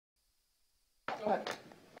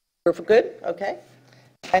We're for good? Okay.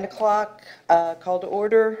 9 o'clock, call to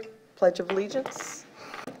order, Pledge of Allegiance.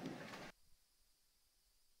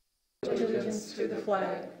 Allegiance to the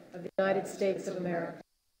flag of the United States of America,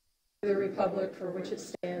 to the republic for which it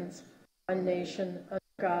stands, one nation, under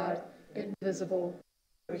God, indivisible,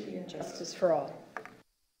 with liberty and justice for all.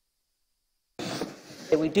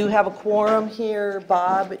 We do have a quorum here.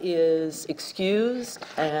 Bob is excused,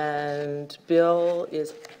 and Bill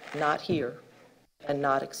is not here and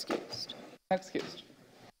not excused. Excused.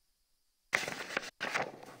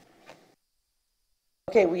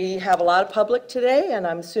 Okay, we have a lot of public today, and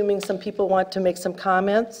I'm assuming some people want to make some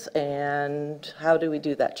comments. And how do we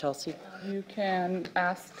do that, Chelsea? You can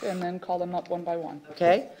ask and then call them up one by one.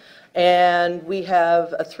 Okay, and we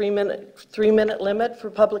have a three-minute limit for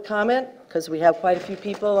public comment because we have quite a few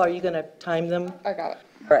people. Are you going to time them? I got it.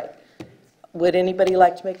 All right. Would anybody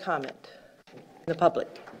like to make comment in the public?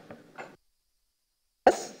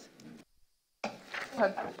 Yes? Go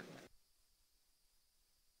ahead.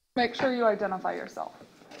 Make sure you identify yourself,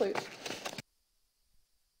 please.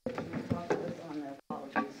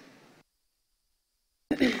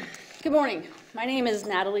 Good morning. My name is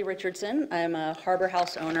Natalie Richardson. I'm a Harbor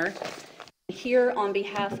House owner. Here on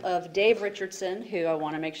behalf of Dave Richardson, who I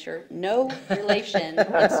want to make sure, no relation,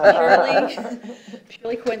 it's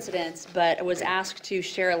purely coincidence, but I was asked to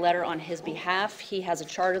share a letter on his behalf. He has a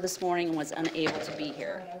charter this morning and was unable to be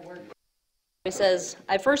here. He says,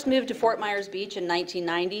 I first moved to Fort Myers Beach in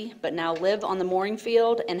 1990, but now live on the mooring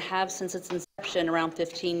field and have since its inception around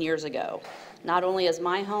 15 years ago. Not only as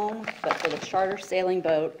my home, but for the charter sailing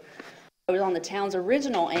boat. I was on the town's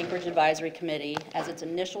original Anchorage Advisory Committee as its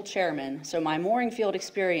initial chairman, so my mooring field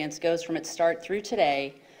experience goes from its start through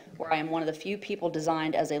today, where I am one of the few people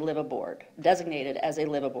designated as a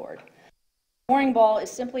liveaboard. Mooring ball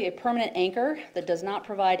is simply a permanent anchor that does not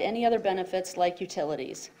provide any other benefits like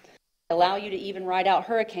utilities. Allow you to even ride out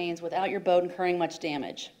hurricanes without your boat incurring much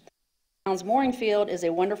damage. The town's mooring field is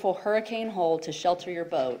a wonderful hurricane hole to shelter your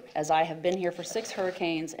boat, as I have been here for 6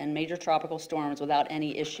 hurricanes and major tropical storms without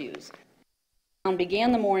any issues. The town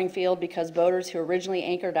began the mooring field because boaters who originally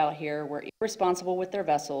anchored out here were irresponsible with their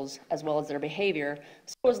vessels, as well as their behavior,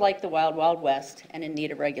 so it was like the Wild Wild West and in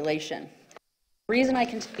need of regulation. The reason I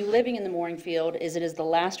continue living in the mooring field is it is the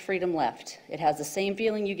last freedom left. It has the same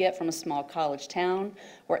feeling you get from a small college town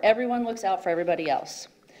where everyone looks out for everybody else.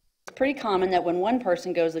 It's pretty common that when one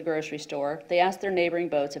person goes to the grocery store, they ask their neighboring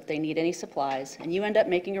boats if they need any supplies, and you end up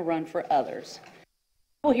making a run for others.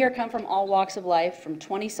 People here come from all walks of life, from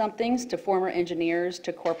 20-somethings to former engineers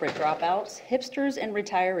to corporate dropouts, hipsters and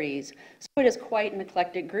retirees. So it is quite an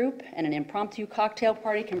eclectic group, and an impromptu cocktail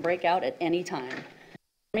party can break out at any time.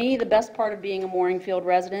 For me, the best part of being a mooring field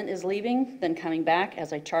resident is leaving, then coming back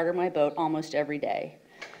as I charter my boat almost every day.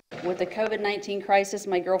 With the COVID-19 crisis,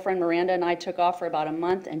 my girlfriend Miranda and I took off for about a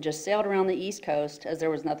month and just sailed around the East Coast as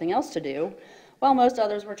there was nothing else to do, while most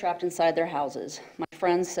others were trapped inside their houses. My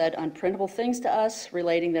friends said unprintable things to us,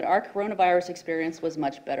 relating that our coronavirus experience was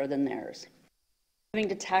much better than theirs. Moving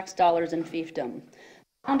to tax dollars and fiefdom.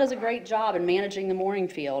 The town does a great job in managing the mooring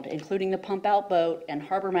field, including the pump-out boat, and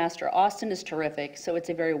Harbor Master Austin is terrific, so it's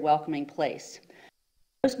a very welcoming place.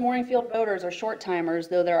 Most mooring field boaters are short-timers,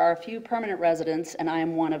 though there are a few permanent residents, and I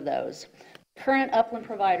am one of those. The current upland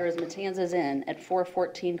provider is Matanzas Inn at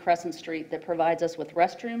 414 Crescent Street that provides us with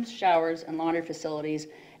restrooms, showers, and laundry facilities,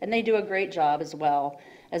 and they do a great job as well,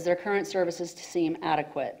 as their current services seem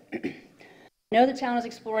adequate. I know the town is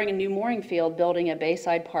exploring a new mooring field building at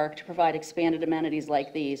Bayside Park to provide expanded amenities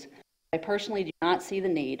like these. I personally do not see the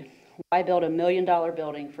need. Why build $1 million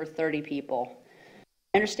building for 30 people?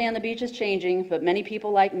 I understand the beach is changing, but many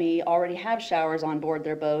people like me already have showers on board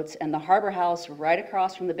their boats, and the Harbor House right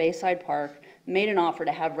across from the Bayside Park made an offer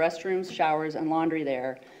to have restrooms, showers, and laundry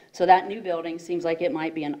there, so that new building seems like it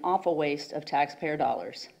might be an awful waste of taxpayer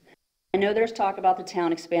dollars. I know there's talk about the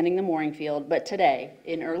town expanding the mooring field, but today,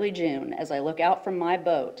 in early June, as I look out from my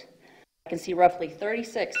boat, I can see roughly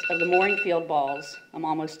 36 of the mooring field balls. I'm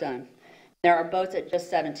almost done. There are boats at just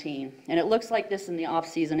 17, and it looks like this in the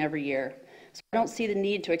off-season every year. So I don't see the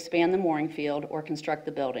need to expand the mooring field or construct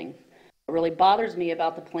the building. What really bothers me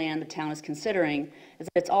about the plan the town is considering is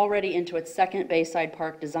that it's already into its second Bayside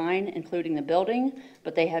Park design, including the building,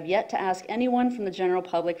 but they have yet to ask anyone from the general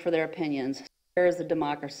public for their opinions. Where is the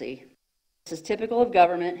democracy? This is typical of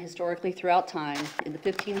government historically throughout time. In the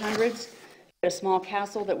 1500s, you had a small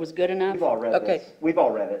castle that was good enough. We've all read this. We've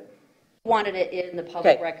all read it. Wanted it in the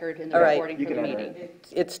public record in the recording for the meeting.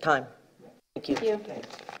 It's time. Thank you. Thank you.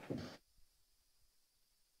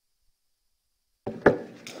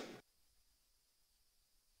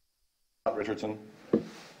 Richardson. Thank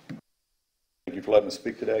you you for letting me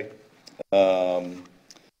speak today.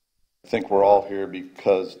 I think we're all here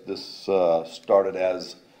because this started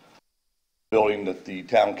as a building that the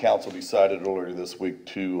town council decided earlier this week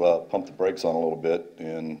to pump the brakes on a little bit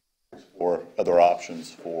and explore other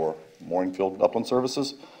options for mooring field upland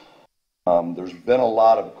services. There's been a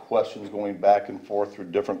lot of questions going back and forth through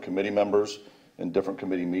different committee members and different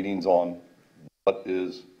committee meetings on what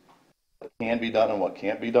can be done and what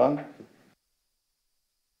can't be done.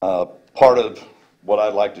 Part of what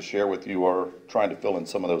I'd like to share with you are trying to fill in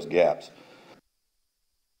some of those gaps.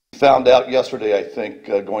 We found out yesterday, I think,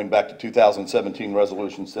 going back to 2017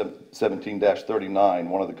 Resolution 17-39,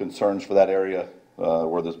 one of the concerns for that area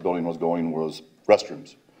where this building was going was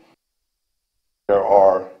restrooms. There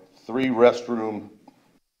are 3 restroom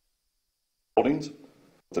buildings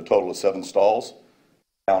with a total of 7 stalls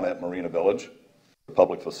down at Marina Village,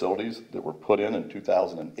 public facilities that were put in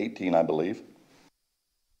 2018, I believe.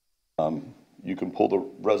 You can pull the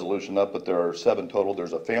resolution up, but there are 7 total.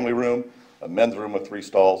 There's a family room, a men's room with 3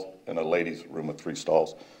 stalls, and a ladies' room with 3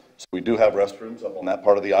 stalls. So we do have restrooms up on that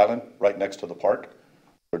part of the island, right next to the park.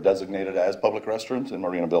 They're designated as public restrooms in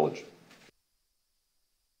Marina Village.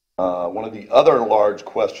 One of the other large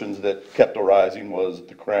questions that kept arising was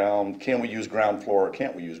the ground. Can we use ground floor or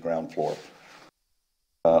can't we use ground floor?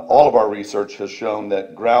 All of our research has shown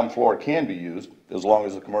that ground floor can be used as long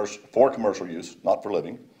as for commercial use, not for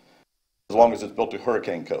living, as long as it's built to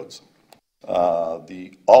hurricane codes. All of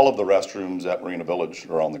the restrooms at Marina Village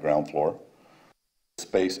are on the ground floor.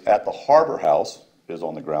 Space at the Harbor House is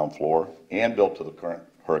on the ground floor and built to the current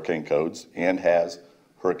hurricane codes and has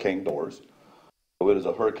hurricane doors. So it is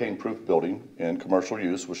a hurricane-proof building in commercial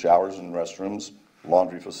use with showers and restrooms,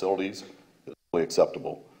 laundry facilities. It's fully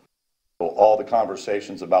acceptable. So all the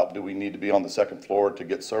conversations about do we need to be on the 2nd floor to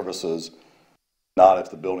get services, not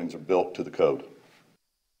if the buildings are built to the code.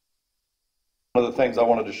 One of the things I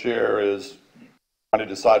wanted to share is trying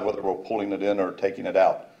to decide whether we're pulling it in or taking it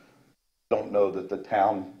out. I don't know that the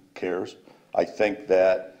town cares. I think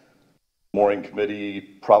that the mooring committee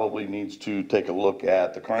probably needs to take a look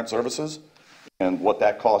at the current services and what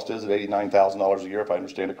that cost is at $89,000 a year, if I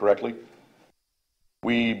understand it correctly.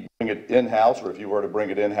 We bring it in-house, or if you were to bring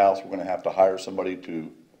it in-house, we're going to have to hire somebody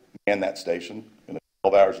to man that station. And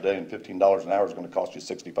 12 hours a day and $15 an hour is going to cost you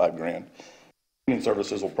 $65,000. Cleaning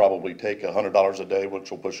services will probably take $100 a day, which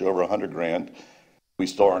will push you over $100,000. We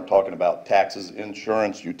still aren't talking about taxes,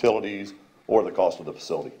 insurance, utilities, or the cost of the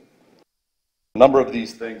facility. A number of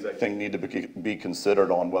these things, I think, need to be considered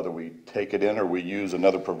on whether we take it in or we use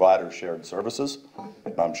another provider's shared services.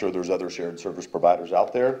 I'm sure there's other shared service providers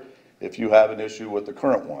out there. If you have an issue with the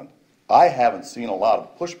current one, I haven't seen a lot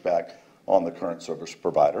of pushback on the current service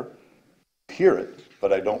provider. I hear it,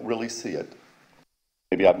 but I don't really see it.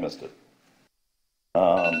 Maybe I've missed it.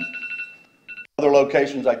 Other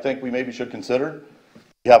locations I think we maybe should consider.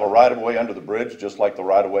 You have a right-of-way under the bridge, just like the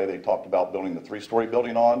right-of-way they talked about building the 3-story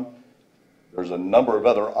building on. There's a number of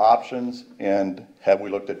other options, and have we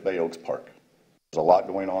looked at Bay Oaks Park? There's a lot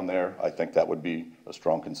going on there. I think that would be a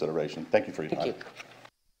strong consideration. Thank you for your time. Thank you.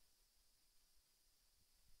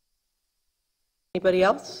 Anybody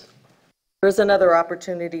else? There's another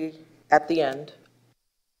opportunity at the end.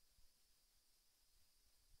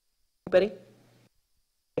 Anybody?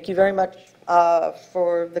 Thank you very much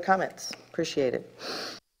for the comments. Appreciate it.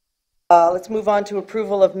 Let's move on to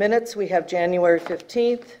approval of minutes. We have January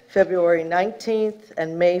 15th, February 19th,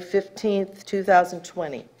 and May 15th,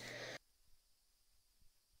 2020.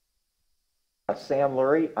 Sam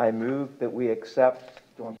Lurie, I move that we accept.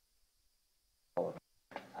 We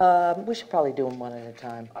should probably do them one at a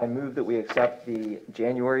time. I move that we accept the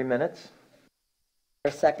January minutes.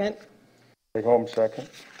 A second? Take home second.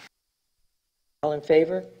 All in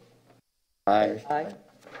favor? Aye. Aye.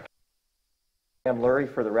 Sam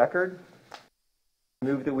Lurie for the record.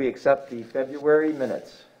 Move that we accept the February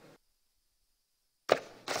minutes. For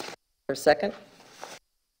a second?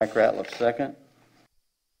 Mike Ratliff, second.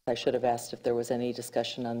 I should have asked if there was any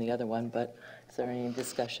discussion on the other one, but is there any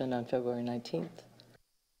discussion on February 19th?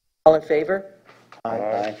 All in favor?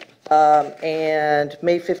 Aye. And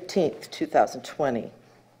May 15th, 2020.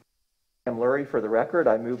 Sam Lurie for the record.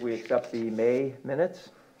 I move we accept the May minutes.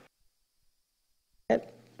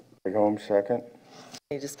 Take home second.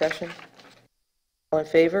 Any discussion? All in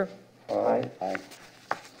favor? Aye. Aye.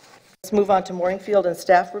 Let's move on to mooring field and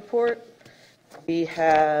staff report. We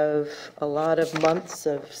have a lot of months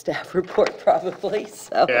of staff report probably,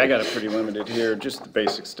 so. Yeah, I got it pretty limited here, just the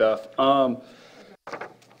basic stuff. I'm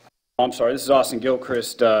sorry, this is Austin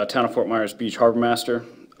Gilchrist, Town of Fort Myers Beach Harbor Master.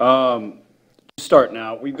 Starting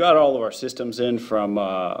out, we've got all of our systems in from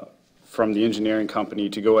from the engineering company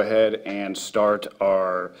to go ahead and start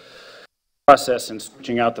our process in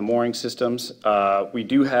switching out the mooring systems. We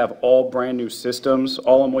do have all brand new systems.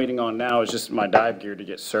 All I'm waiting on now is just my dive gear to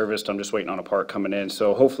get serviced. I'm just waiting on a part coming in.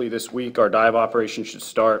 So hopefully this week our dive operation should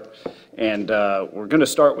start. And we're going to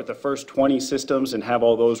start with the first 20 systems and have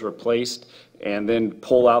all those replaced, and then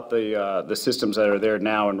pull out the systems that are there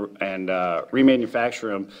now and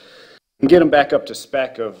remanufacture them and get them back up to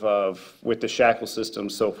spec of with the shackle system,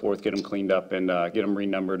 so forth, get them cleaned up and get them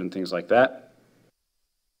renumbered and things like that.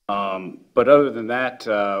 But other than that,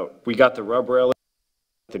 we got the rub rail,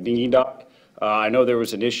 the dinghy dock. I know there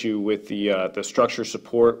was an issue with the structure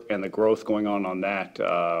support and the growth going on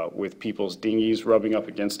that with people's dinghies rubbing up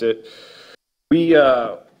against it. We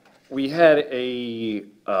had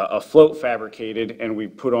a float fabricated, and we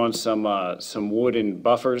put on some wooden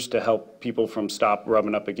buffers to help people from stop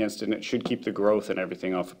rubbing up against it, and it should keep the growth and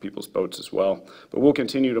everything off of people's boats as well. But we'll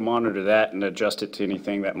continue to monitor that and adjust it to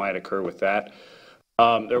anything that might occur with that.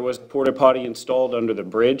 There was a porta potty installed under the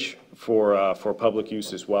bridge for public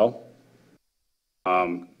use as well.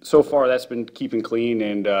 So far, that's been keeping clean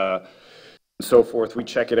and so forth. We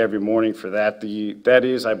check it every morning for that. That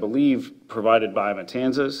is, I believe, provided by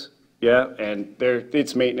Matanzas. Yeah, and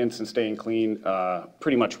it's maintenance and staying clean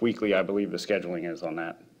pretty much weekly. I believe the scheduling is on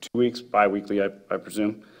that. 2 weeks, bi-weekly, I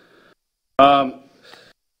presume. Let's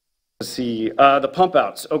see, the pump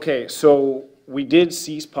outs. Okay, so we did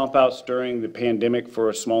cease pump outs during the pandemic for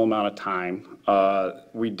a small amount of time.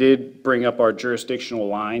 We did bring up our jurisdictional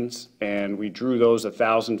lines, and we drew those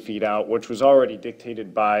 1,000 feet out, which was already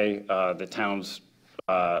dictated by the town's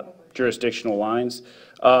jurisdictional lines.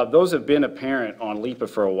 Those have been apparent on LIPA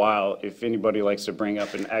for a while, if anybody likes to bring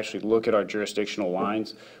up and actually look at our jurisdictional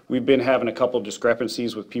lines. We've been having a couple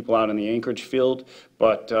discrepancies with people out in the Anchorage field,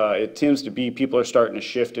 but it tends to be people are starting to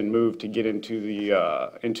shift and move to get into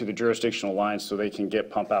the jurisdictional lines so they can get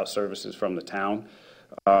pump out services from the town.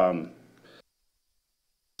 Let's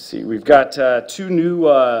see, we've got two new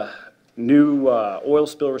oil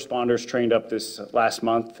spill responders trained up this last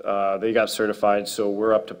month. They got certified, so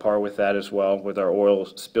we're up to par with that as well with our oil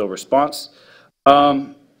spill response.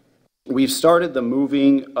 We've started the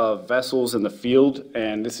moving of vessels in the field,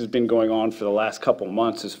 and this has been going on for the last couple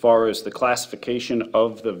months as far as the classification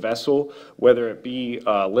of the vessel, whether it be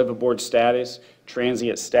liveaboard status,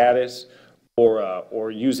 transient status,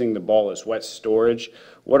 or using the ball as wet storage.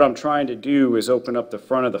 What I'm trying to do is open up the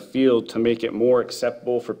front of the field to make it more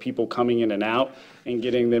acceptable for people coming in and out and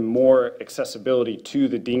getting them more accessibility to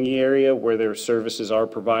the dinghy area where their services are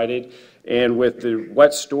provided. And with the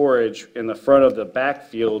wet storage in the front of the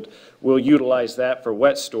backfield, we'll utilize that for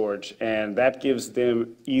wet storage, and that gives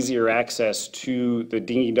them easier access to the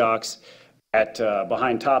dinghy docks at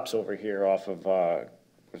behind Tops over here off of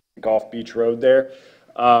Gulf Beach Road there.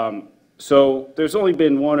 So there's only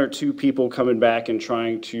been one or two people coming back and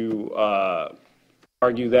trying to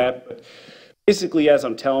argue that. But basically, as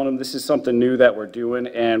I'm telling them, this is something new that we're doing.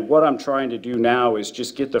 And what I'm trying to do now is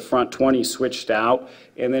just get the front 20 switched out.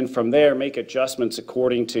 And then from there, make adjustments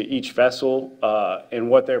according to each vessel and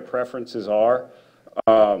what their preferences are.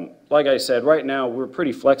 Like I said, right now, we're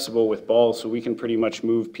pretty flexible with balls, so we can pretty much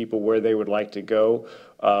move people where they would like to go.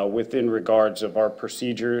 Within regards of our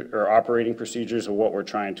procedure or operating procedures of what we're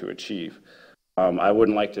trying to achieve. I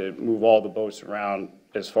wouldn't like to move all the boats around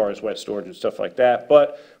as far as wet storage and stuff like that,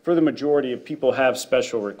 but for the majority of people have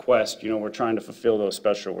special requests, we're trying to fulfill those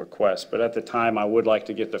special requests. But at the time, I would like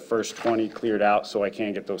to get the first 20 cleared out so I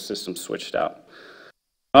can get those systems switched out.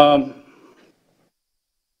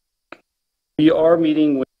 We are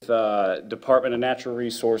meeting with Department of Natural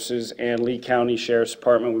Resources and Lee County Sheriff's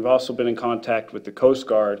Department. We've also been in contact with the Coast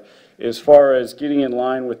Guard as far as getting in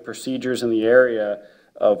line with procedures in the area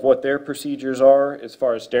of what their procedures are as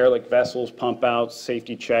far as derelict vessels, pump outs,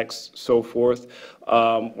 safety checks, so forth.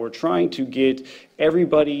 We're trying to get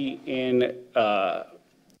everybody in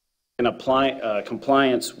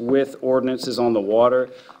compliance with ordinances on the water,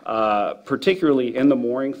 particularly in the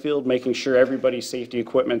mooring field, making sure everybody's safety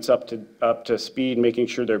equipment's up to speed, making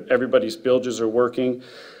sure everybody's bilges are working,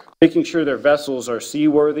 making sure their vessels are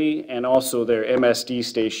seaworthy, and also their MSD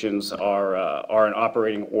stations are in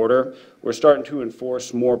operating order. We're starting to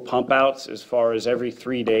enforce more pump outs as far as every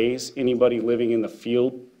 3 days. Anybody living in the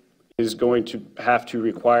field is going to have to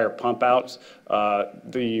require pump outs.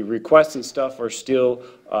 The requests and stuff are still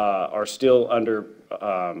under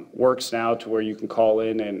works now to where you can call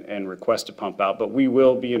in and request a pump out, but we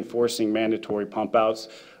will be enforcing mandatory pump outs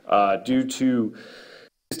due to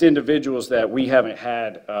just individuals that we haven't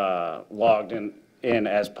had logged in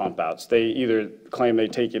as pump outs. They either claim they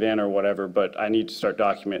take it in or whatever, but I need to start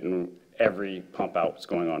documenting every pump out that's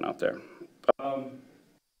going on out there.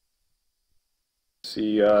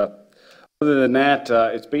 Other than that,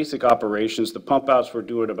 it's basic operations. The pump outs, we're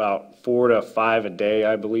doing about 4 to 5 a day,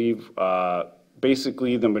 I believe.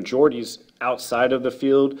 Basically, the majority's outside of the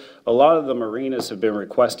field. A lot of the marinas have been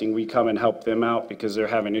requesting we come and help them out because they're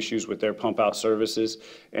having issues with their pump out services.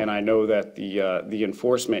 And I know that the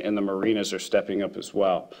enforcement in the marinas are stepping up as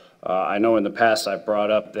well. I know in the past I've brought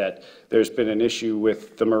up that there's been an issue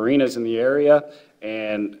with the marinas in the area,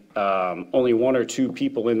 and only 1 or 2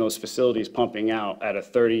 people in those facilities pumping out at a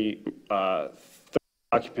 30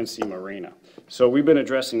 occupancy marina. So we've been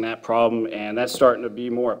addressing that problem, and that's starting to be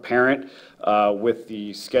more apparent with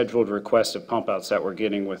the scheduled requests of pump outs that we're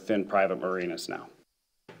getting within private marinas now.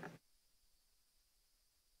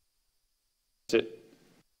 That's it.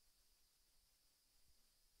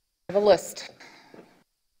 I have a list.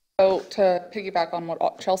 So to piggyback on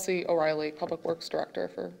what Chelsea O'Reilly, Public Works Director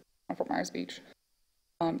for Fort Myers Beach,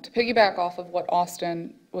 to piggyback off of what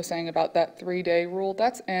Austin was saying about that 3-day rule,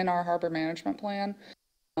 that's in our harbor management plan,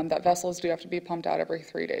 that vessels do have to be pumped out every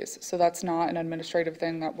 3 days. So that's not an administrative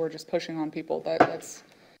thing that we're just pushing on people. That's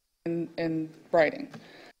in writing.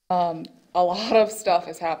 A lot of stuff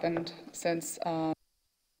has happened since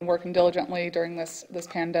working diligently during this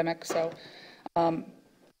pandemic. So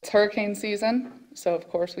it's hurricane season. So of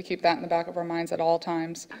course we keep that in the back of our minds at all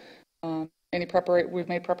times. We've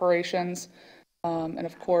made preparations. And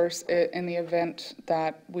of course, in the event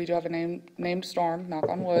that we do have a named storm, knock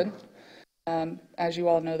on wood, as you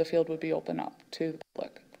all know, the field would be open up to the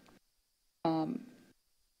public.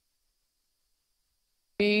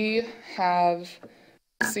 We have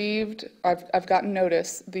received, I've gotten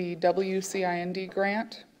notice, the WCIND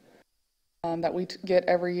grant that we get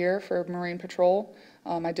every year for Marine Patrol.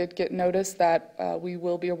 I did get notice that we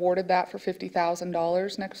will be awarded that for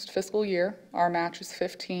 $50,000 next fiscal year. Our match is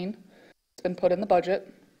 $15,000. It's been put in the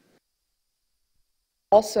budget.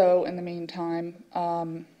 Also, in the meantime,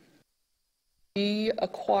 we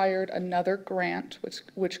acquired another grant,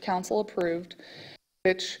 which council approved,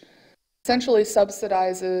 which essentially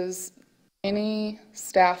subsidizes any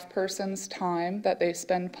staff person's time that they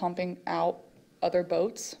spend pumping out other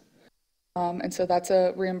boats. And so that's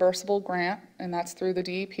a reimbursable grant, and that's through the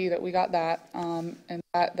DEP that we got that. And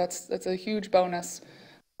that's a huge bonus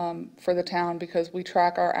for the town because we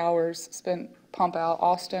track our hours spent pump out,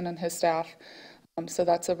 Austin and his staff. So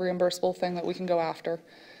that's a reimbursable thing that we can go after.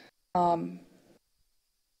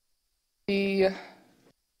 The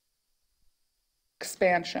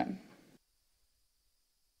expansion.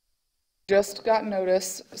 Just got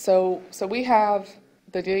notice. So we have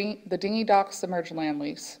the dinghy dock submerged land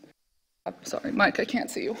lease. I'm sorry, Mike, I can't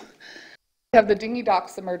see you. We have the dinghy dock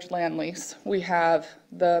submerged land lease. We have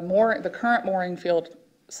the current mooring field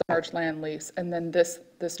submerged land lease, and then this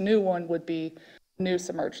new one would be new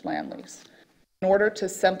submerged land lease. In order to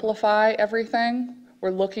simplify everything,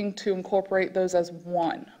 we're looking to incorporate those as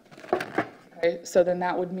one. Okay, so then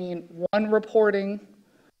that would mean one reporting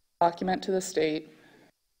document to the state,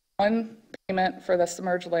 one payment for the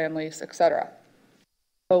submerged land lease, etc.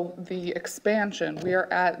 So the expansion, we are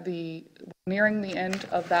nearing the end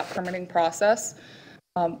of that permitting process.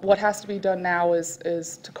 What has to be done now is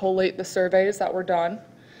to collate the surveys that were done.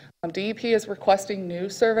 DEP is requesting new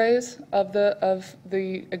surveys of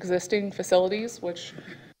the existing facilities, which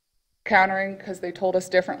countering because they told us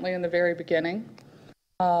differently in the very beginning.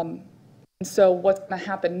 And so what's going to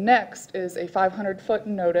happen next is a 500-foot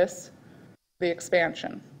notice for the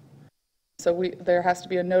expansion. So there has to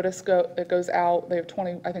be a notice that goes out. They have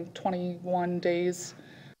 21 days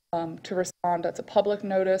to respond. That's a public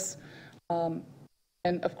notice. And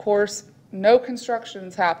of course, no construction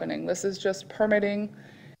is happening. This is just permitting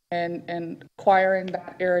and acquiring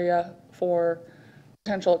that area for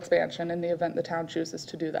potential expansion in the event the town chooses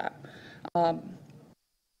to do that.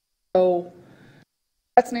 So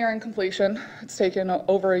that's nearing completion. It's taken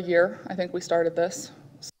over a year. I think we started this.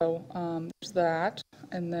 So there's that.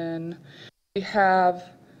 And then we have,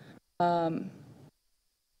 I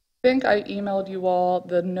think I emailed you all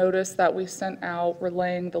the notice that we sent out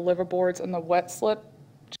relaying the liverboards and the wet slip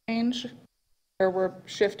change, where we're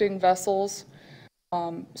shifting vessels.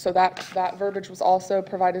 So that verbiage was also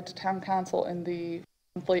provided to town council in the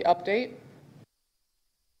monthly update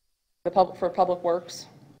for Public Works.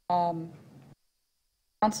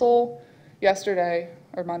 Council yesterday,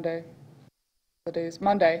 or Monday,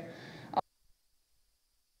 Monday,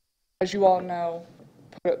 as you all know,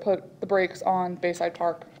 put the brakes on Bayside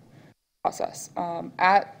Park process.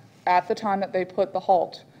 At the time that they put the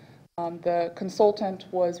halt, the consultant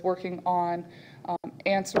was working on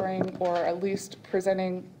answering or at least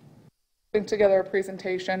putting together a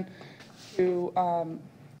presentation to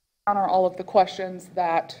counter all of the questions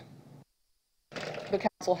that the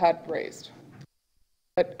council had raised.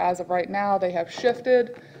 But as of right now, they have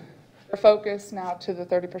shifted their focus now to the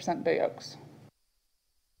 30% Bay Oaks.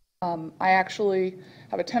 I actually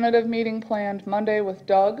have a tentative meeting planned Monday with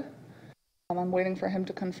Doug. I'm waiting for him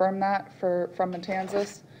to confirm that from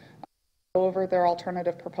Matanzas, go over their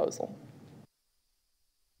alternative proposal.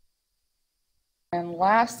 And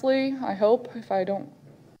lastly, I hope, if I don't,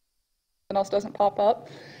 something else doesn't pop up,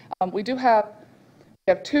 we have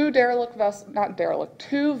two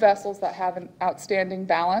two vessels that have an outstanding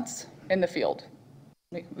balance in the field.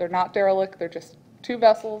 They're not derelict, they're just two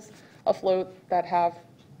vessels afloat that have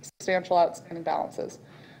substantial outstanding balances.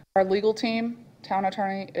 Our legal team, town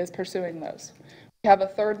attorney, is pursuing those. We have a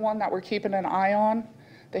third one that we're keeping an eye on.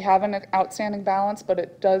 They have an outstanding balance, but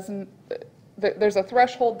it doesn't, there's a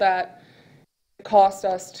threshold that it costs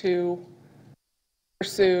us to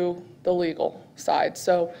pursue the legal side.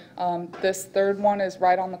 So this third one is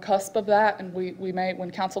right on the cusp of that, and we may, when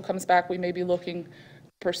council comes back, we may be looking to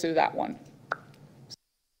pursue that one.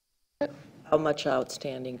 How much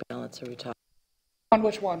outstanding balance are we talking? On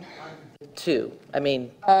which one? Two. I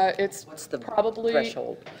mean, It's what's the probably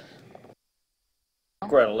threshold?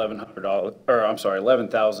 We're at $1,100, or I'm sorry,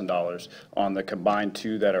 $11,000 on the combined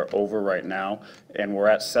two that are over right now, and we're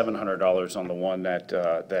at $700 on the one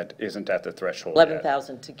that isn't at the threshold yet.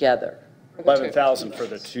 11,000 together, 11,000 for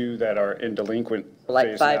the two that are in delinquent like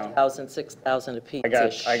phase now. 5,000, 6,000 apiece. I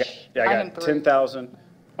got 10,000.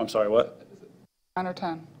 I'm sorry, what? 9 or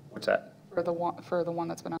 10 What's that? for the one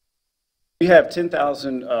that's been out. We have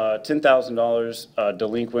 $10,000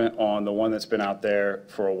 delinquent on the one that's been out there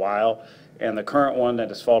for a while, and the current one that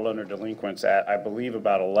has fallen under delinquents at, I believe,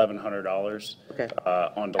 about $1,100 Okay.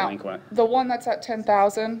 On delinquent. The one that's at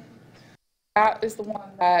 10,000, that is the one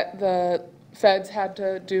that the feds had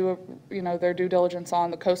to do, their due diligence on.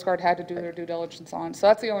 The Coast Guard had to do their due diligence on. So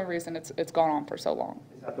that's the only reason it's gone on for so long.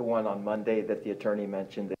 Is that the one on Monday that the attorney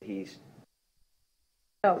mentioned that he's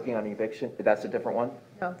No, working on eviction? That's a different one?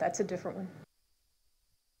 no, that's a different one.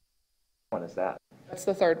 What is that? That's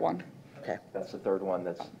the third one. Okay. That's the third one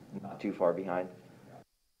that's not too far behind.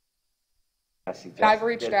 I suggest And I've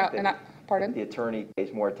reached out, and pardon? the attorney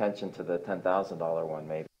pays more attention to the $10,000 one,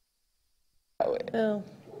 maybe. Well,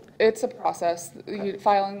 It's a process,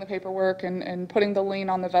 filing the paperwork and putting the lien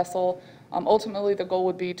on the vessel. Ultimately, the goal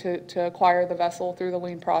would be to acquire the vessel through the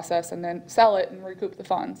lien process and then sell it and recoup the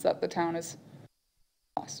funds that the town has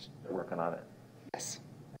lost. They're working on it. Yes.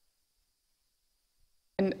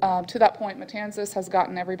 And to that point, Matanzas has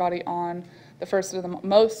gotten everybody on the first of the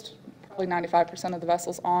most, probably 95% of the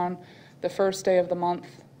vessels on the first day of the month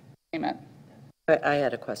payment. I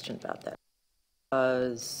had a question about that.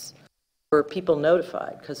 Were people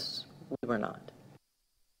notified? Because we were not.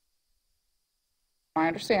 My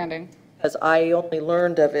understanding. Because I only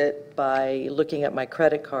learned of it by looking at my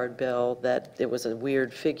credit card bill that it was a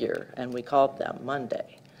weird figure, and we called them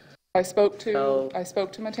Monday. I spoke to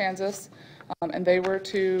Matanzas, and they were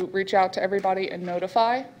to reach out to everybody and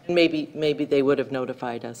notify. Maybe they would have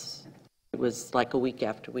notified us. It was like a week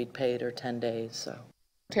after we'd paid, or 10 days, so.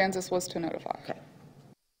 Matanzas was to notify. Okay.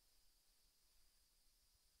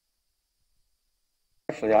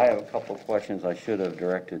 Actually, I have a couple of questions I should have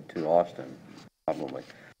directed to Austin, probably.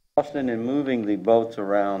 Austin, in moving the boats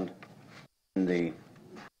around in the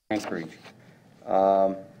Anchorage,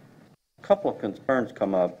 a couple of concerns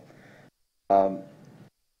come up. Well,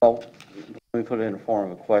 let me put it in the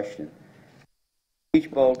form of a question.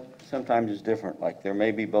 Each boat sometimes is different. Like there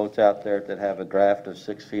may be boats out there that have a draft of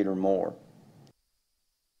 6 feet or more.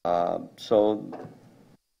 So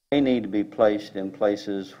they need to be placed in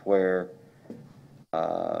places where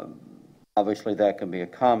obviously that can be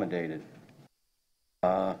accommodated.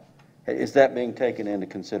 Is that being taken into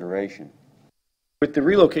consideration? With the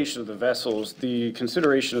relocation of the vessels, the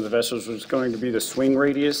consideration of the vessels was going to be the swing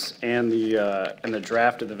radius and the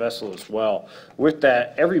draft of the vessel as well. With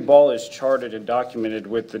that, every ball is charted and documented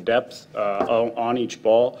with the depth on each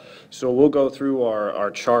ball. So we'll go through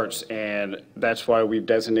our charts, and that's why we've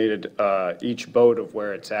designated each boat of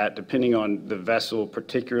where it's at, depending on the vessel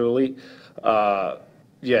particularly.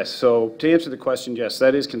 Yes, so to answer the question, yes,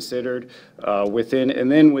 that is considered within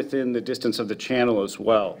the distance of the channel as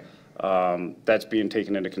well. That's being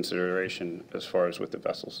taken into consideration as far as with the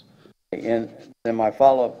vessels. And then my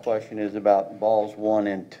follow-up question is about balls 1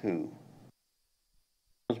 and 2.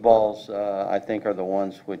 Those balls, I think, are the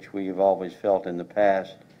ones which we've always felt in the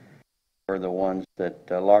past are the ones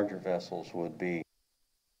that larger vessels would be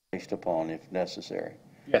based upon if necessary.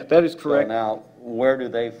 Yeah, that is correct. So now, where do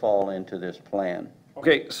they fall into this plan?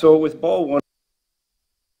 Okay, so with ball 1,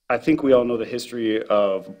 I think we all know the history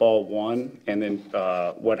of ball one and then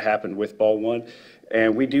what happened with ball one.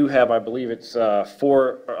 And we do have, I believe it's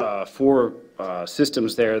four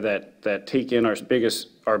systems there that take in our bigger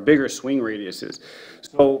swing radiuses.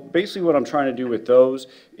 So basically what I'm trying to do with those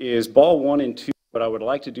is ball one and two, what I would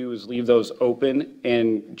like to do is leave those open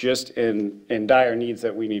and just in dire needs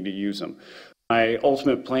that we need to use them. My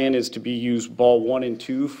ultimate plan is to use ball one and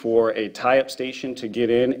two for a tie-up station to get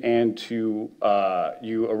in and to,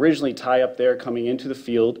 you originally tie up there coming into the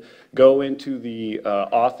field, go into the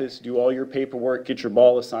office, do all your paperwork, get your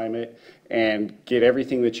ball assignment, and get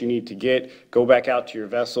everything that you need to get, go back out to your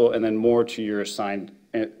vessel, and then more to your assigned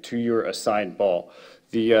ball.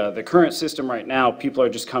 The current system right now, people are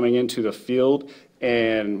just coming into the field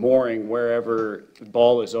and mooring wherever the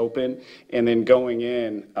ball is open, and then going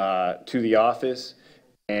in to the office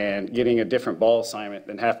and getting a different ball assignment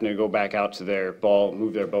than having to go back out to their ball,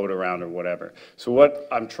 move their boat around or whatever. So what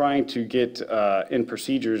I'm trying to get in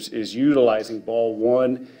procedures is utilizing ball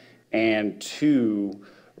one and two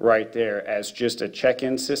right there as just a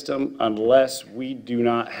check-in system, unless we do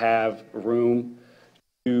not have room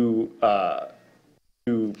to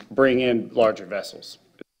bring in larger vessels.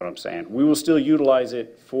 What I'm saying. We will still utilize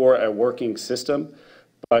it for a working system,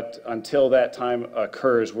 but until that time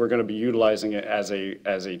occurs, we're going to be utilizing it as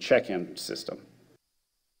a check-in system.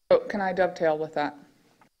 So can I dovetail with that?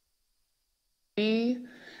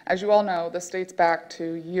 As you all know, this dates back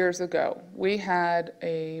to years ago. We had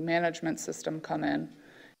a management system come in,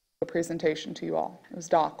 a presentation to you all. It was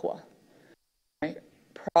DACWA. Right?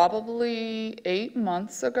 Probably 8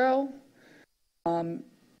 months ago,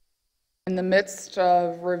 in the midst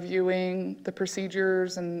of reviewing the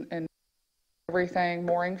procedures and everything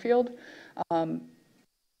mooring field, we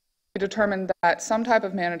determined that some type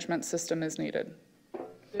of management system is needed,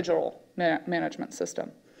 digital management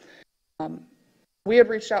system. We had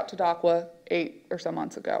reached out to DACWA 8 or so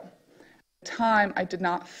months ago. At the time, I did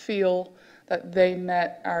not feel that they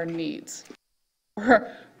met our needs.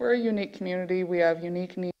 We're a unique community. We have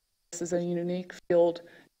unique needs. This is a unique field,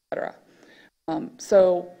 etc.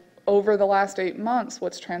 So over the last 8 months,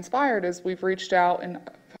 what's transpired is we've reached out, and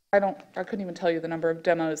I couldn't even tell you the number of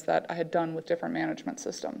demos that I had done with different management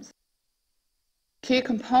systems. Key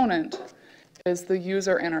component is the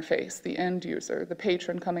user interface, the end user, the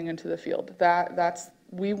patron coming into the field.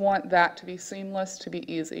 We want that to be seamless, to be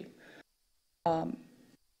easy.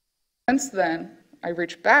 Since then, I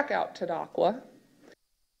reached back out to DACWA,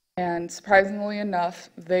 and surprisingly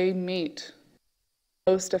enough, they meet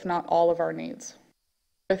most, if not all, of our needs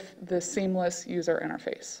with the seamless user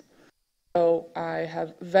interface. So I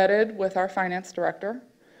have vetted with our finance director.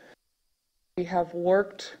 We have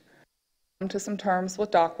worked to some terms with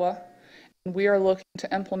DACWA, and we are looking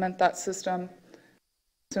to implement that system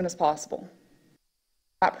as soon as possible.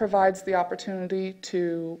 That provides the opportunity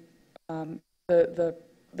to,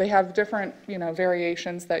 they have different,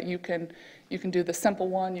 variations that you can do the simple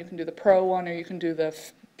one, you can do the pro one, or you can do the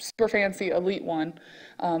super fancy elite one.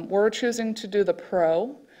 We're choosing to do the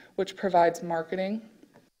pro, which provides marketing,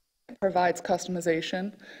 provides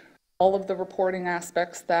customization, all of the reporting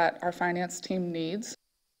aspects that our finance team needs.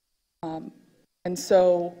 And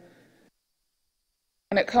so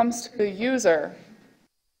when it comes to the user,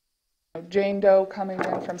 Jane Doe coming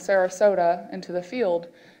in from Sarasota into the field,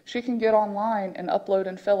 she can get online and upload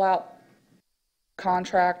and fill out the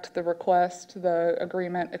contract, the request, the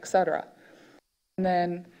agreement, etc. And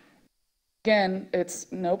then, again,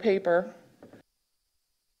 it's no paper.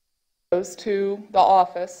 Goes to the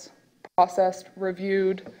office, processed,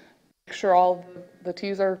 reviewed, make sure all the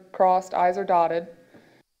T's are crossed, I's are dotted,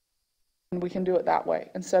 and we can do it that way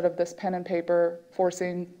instead of this pen and paper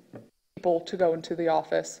forcing people to go into the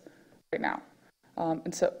office right now.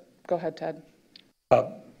 And so, go ahead, Ted.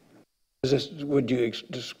 Would you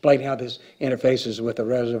explain how this interfaces with the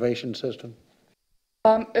reservation system?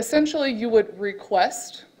 Essentially, you would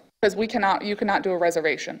request, because you cannot do a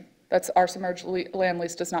reservation. That's our submerged land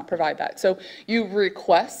lease does not provide that. So you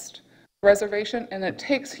request reservation, and it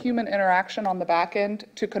takes human interaction on the back end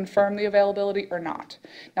to confirm the availability or not.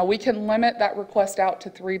 Now, we can limit that request out to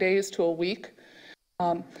 3 days to a week,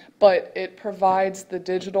 but it provides the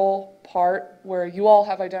digital part where you all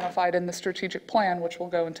have identified in the strategic plan, which we'll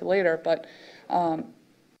go into later, but I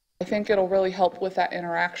think it'll really help with that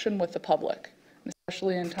interaction with the public,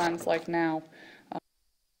 especially in times like now,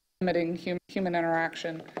 limiting human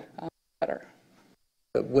interaction better.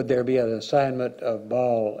 Would there be an assignment of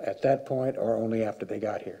ball at that point or only after they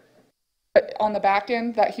got here? But on the back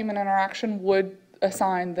end, that human interaction would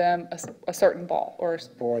assign them a certain ball or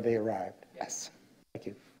Before they arrived? yes. Thank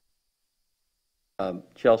you.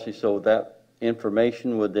 Chelsea, so that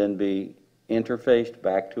information would then be interfaced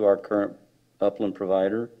back to our current upland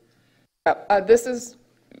provider?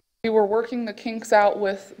 We were working the kinks out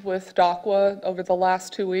with DACWA over the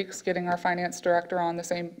last 2 weeks, getting our finance director on the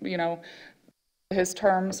same, his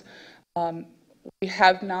terms. We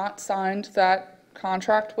have not signed that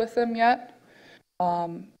contract with them yet.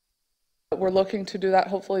 But we're looking to do that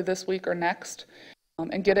hopefully this week or next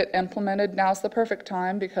and get it implemented. Now's the perfect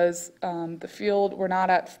time because the field, we're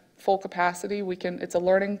not at full capacity. It's a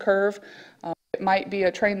learning curve. It might be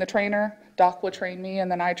a train the trainer. Doc will train me, and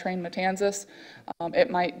then I train Matanzas. It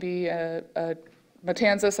might be a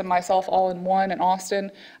Matanzas and myself all in one in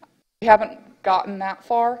Austin. We haven't gotten that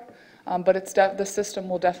far, but the system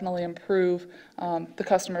will definitely improve the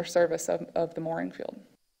customer service of the mooring field.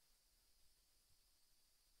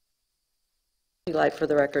 Light for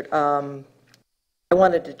the record. I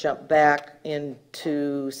wanted to jump back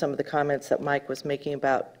into some of the comments that Mike was making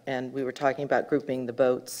about, and we were talking about grouping the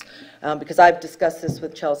boats, because I've discussed this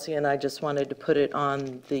with Chelsea, and I just wanted to put it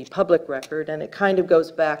on the public record, and it kind of goes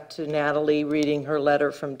back to Natalie reading her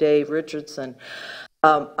letter from Dave Richardson.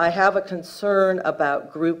 I have a concern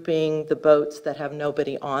about grouping the boats that have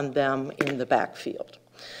nobody on them in the backfield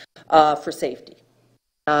for safety,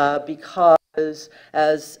 because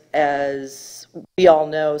as we all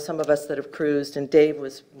know, some of us that have cruised, and Dave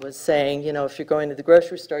was saying, if you're going to the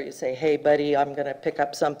grocery store, you say, hey, buddy, I'm going to pick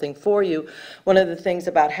up something for you. One of the things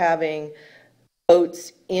about having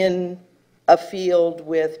boats in a field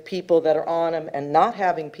with people that are on them and not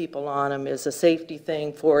having people on them is a safety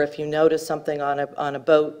thing for if you notice something on a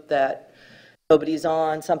boat that nobody's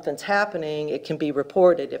on, something's happening, it can be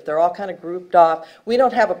reported. If they're all kind of grouped off, we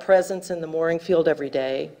don't have a presence in the mooring field every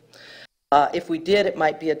day. If we did, it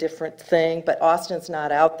might be a different thing, but Austin's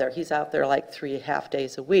not out there. He's out there like 3.5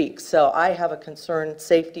 days a week. So I have a concern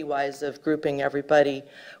safety-wise of grouping everybody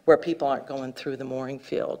where people aren't going through the mooring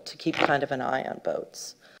field to keep kind of an eye on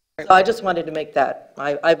boats. So I just wanted to make that,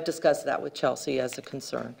 I've discussed that with Chelsea as a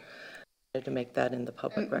concern. I wanted to make that in the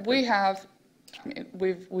public record.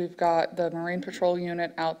 We've got the Marine Patrol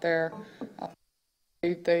unit out there.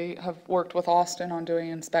 They have worked with Austin on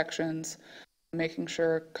doing inspections, making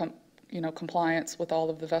sure compliance with all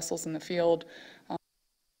of the vessels in the field.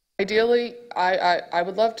 Ideally, I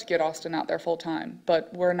would love to get Austin out there full time,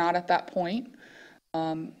 but we're not at that point.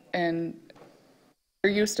 And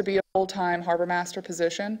there used to be a full-time harbor master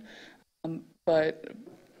position, but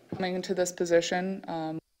coming into this position,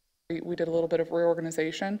 we did a little bit of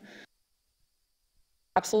reorganization.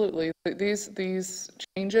 Absolutely, these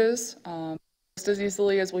changes, just as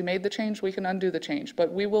easily as we made the change, we can undo the change,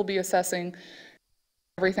 but we will be assessing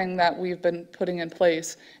everything that we've been putting in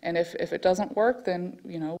place, and if it doesn't work, then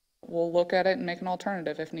we'll look at it and make an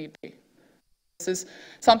alternative if need be. This is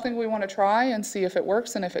something we want to try and see if it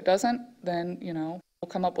works, and if it doesn't, then we'll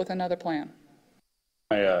come up with another plan.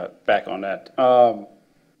 Back on that.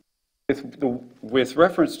 With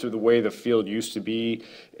reference to the way the field used to be,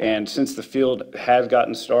 and since the field has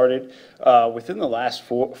gotten started, within the last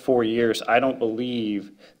four years, I don't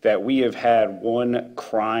believe that we have had one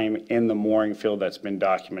crime in the mooring field that's been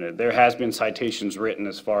documented. There has been citations written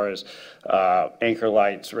as far as anchor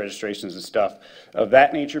lights, registrations and stuff of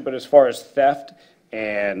that nature, but as far as theft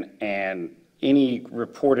and any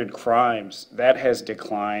reported crimes, that has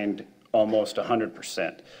declined almost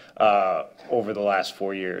 100% over the last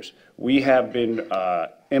 4 years. We have been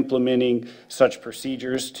implementing such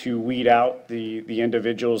procedures to weed out the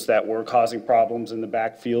individuals that were causing problems in the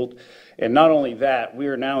backfield. And not only that, we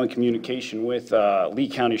are now in communication with Lee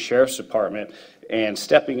County Sheriff's Department and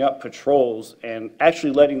stepping up patrols and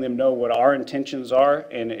actually letting them know what our intentions are.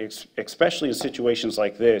 And especially in situations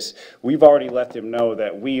like this, we've already let them know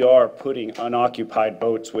that we are putting unoccupied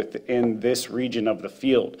boats within this region of the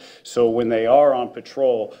field. So when they are on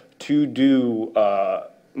patrol, to do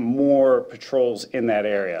more patrols in that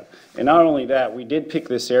area. And not only that, we did pick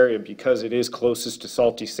this area because it is closest to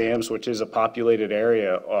Salty Sam's, which is a populated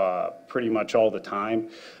area pretty much all the time.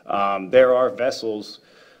 There are vessels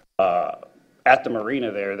at the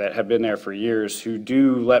marina there that have been there for years who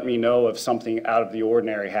do let me know if something out of the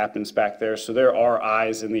ordinary happens back there. So there are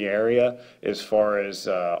eyes in the area as far as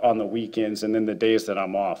on the weekends and then the days that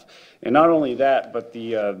I'm off. And not only that, but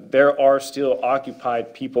there are still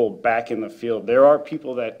occupied people back in the field. There are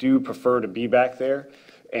people that do prefer to be back there,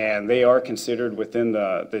 and they are considered within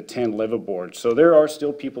the 10 live aboard. So there are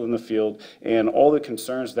still people in the field, and all the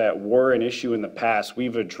concerns that were an issue in the past,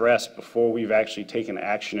 we've addressed before we've actually taken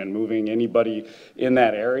action and moving anybody in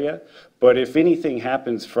that area. But if anything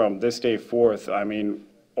happens from this day forth, I mean,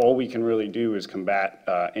 all we can really do is combat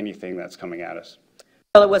anything that's coming at us.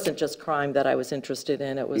 Well, it wasn't just crime that I was interested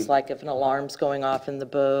in. It was like if an alarm's going off in the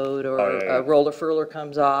boat, or a roller furler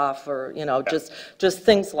comes off, or, just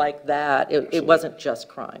things like that. It wasn't just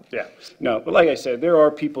crime. Yeah, no, but like I said, there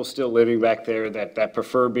are people still living back there that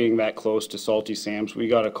prefer being that close to Salty Sam's. I actually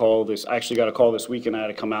got a call this weekend. I had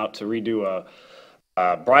to come out to redo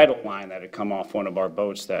a bridle line that had come off one of our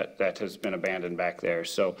boats that has been abandoned back there.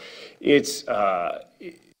 So it's,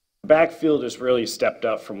 backfield has really stepped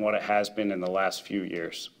up from what it has been in the last few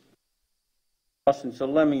years. Austin, so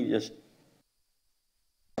let me just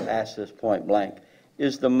ask this point blank.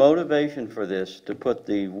 Is the motivation for this to put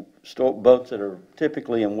the boats that are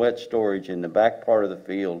typically in wet storage in the back part of the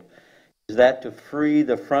field, is that to free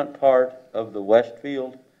the front part of the west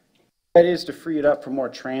field? That is to free it up for more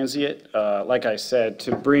transient, like I said,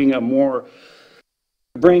 to bring the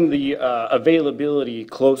availability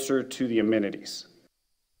closer to the amenities.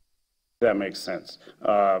 That makes sense.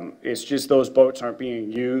 It's just those boats aren't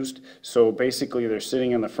being used, so basically they're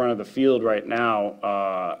sitting in the front of the field right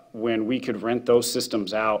now when we could rent those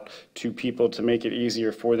systems out to people to make it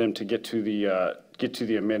easier for them to get to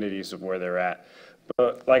the amenities of where they're at.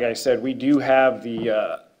 But like I said, we do have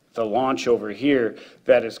the launch over here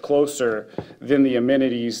that is closer than the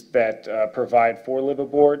amenities that provide for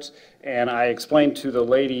liveaboards. And I explained to the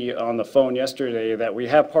lady on the phone yesterday that we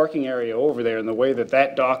have parking area over there, and the way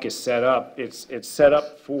that dock is set up, it's set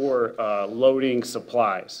up for loading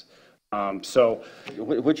supplies. So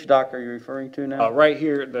which dock are you referring to now? right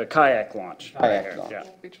here, the kayak launch. Kayak launch. Yeah.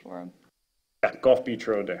 Beach Road. Yeah, Gulf Beach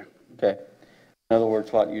Road there. Okay. In other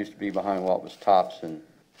words, what used to be behind what was Tops and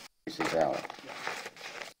Reese's Alley.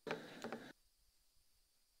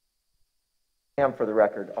 For the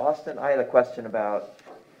record, Austin, I had a question about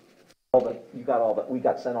we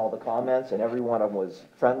got sent all the comments, and every one of them was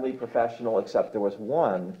friendly, professional, except there was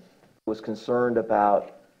one who was concerned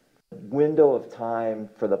about window of time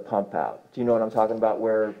for the pump out. Do you know what I'm talking about?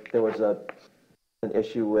 Where there was an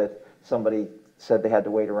issue with somebody said they had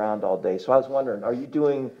to wait around all day. So I was wondering, are you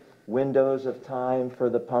doing windows of time for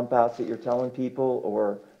the pump outs that you're telling people,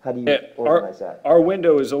 or how do you organize that? Our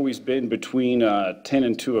window has always been between 10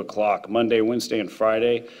 and 2 o'clock, Monday, Wednesday, and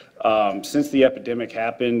Friday. Since the epidemic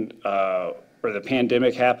happened, or the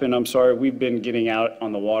pandemic happened, I'm sorry, we've been getting out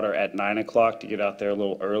on the water at 9 o'clock to get out there a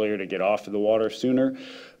little earlier to get off of the water sooner.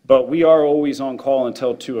 But we are always on call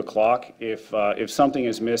until 2 o'clock. If something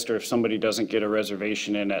is missed or if somebody doesn't get a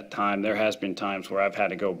reservation in at time, there has been times where I've had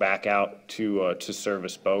to go back out to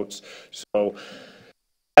service boats. So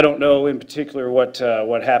I don't know in particular what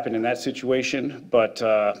happened in that situation, but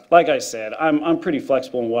like I said, I'm pretty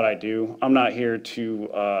flexible in what I do. I'm not here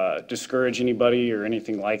to discourage anybody or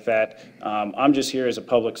anything like that. I'm just here as a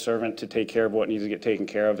public servant to take care of what needs to get taken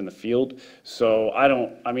care of in the field. So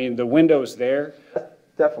I mean, the window's there.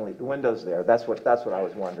 Definitely, the window's there. That's what I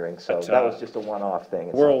was wondering. So But, that was just a one-off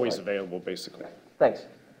thing. We're always available, basically. Thanks.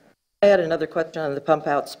 I had another question on the pump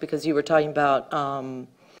outs, because you were talking about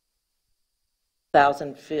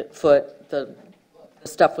 1,000-foot, the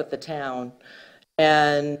stuff with the town.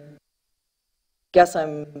 And guess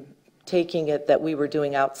I'm taking it that we were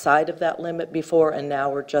doing outside of that limit before, and now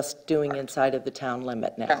we're just doing inside of the town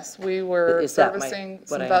limit now. Yes, we were Is that servicing what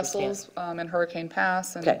some I vessels in Hurricane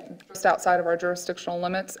Pass and Okay. just outside of our jurisdictional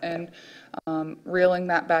limits, and reeling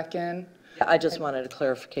that back in. I just wanted a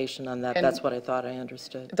clarification on that. And That's what I thought I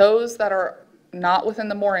understood. Those that are not within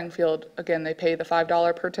the mooring field, again, they pay the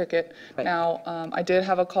 $5 per ticket. Right. Now, I did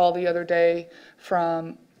have a call the other day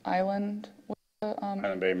from Island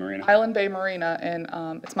Bay Marina. Island Bay Marina, and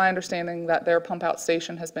it's my understanding that their pump out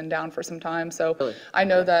station has been down for some time. So Really? I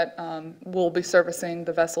know that we'll be servicing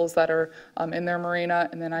the vessels that are in their marina.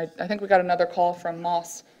 And then I think we got another call from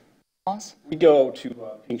Moss. We go to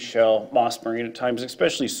Pink Shell, Moss Marina at times,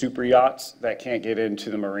 especially super yachts that can't get into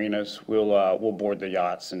the marinas. We'll board the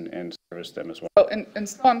yachts and service them as well. Oh, and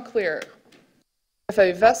so I'm clear, if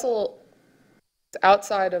a vessel is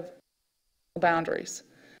outside of boundaries,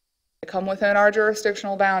 they come within our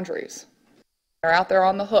jurisdictional boundaries, they're out there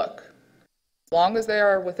on the hook. As long as they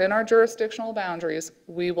are within our jurisdictional boundaries,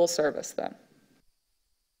 we will service them.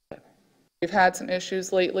 We've had some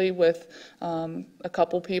issues lately with a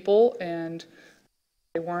couple people, and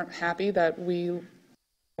they weren't happy that we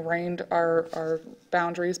reined our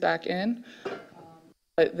boundaries back in,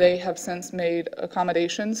 but they have since made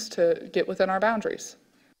accommodations to get within our boundaries.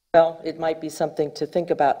 Well, it might be something to think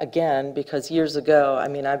about again, because years ago, I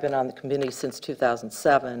mean, I've been on the committee since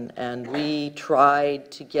 2007, and we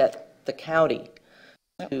tried to get the county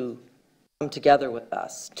to come together with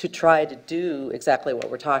us to try to do exactly what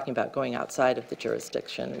we're talking about, going outside of the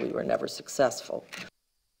jurisdiction. We were never successful.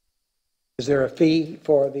 Is there a fee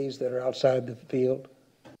for these that are outside the field?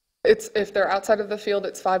 If they're outside of the field,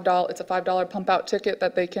 it's $5. It's a $5 pump out ticket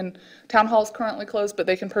that they can, town hall's currently closed, but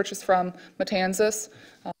they can purchase from Matanzas.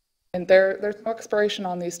 And there's no expiration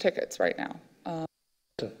on these tickets right now.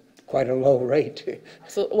 Quite a low rate.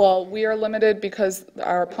 So, well, we are limited because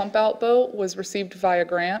our pump out boat was received via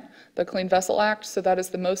grant, the Clean Vessel Act, so that is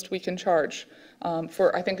the most we can charge.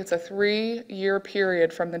 For, I think it's a 3-year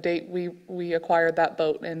period from the date we acquired that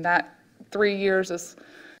boat, and that 3 years is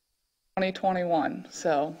 2021,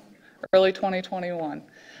 so early 2021.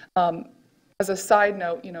 As a side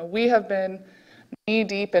note, we have been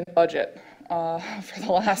knee-deep in budget for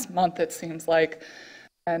the last month, it seems like,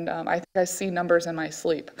 and I think I see numbers in my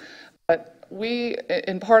sleep. But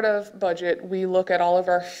in part of budget, we look at all of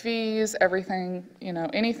our fees, everything,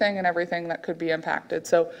 anything and everything that could be impacted.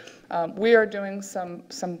 So we are doing some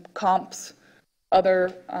comps,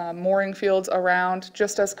 other mooring fields around,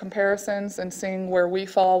 just as comparisons and seeing where we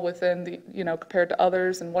fall within the, compared to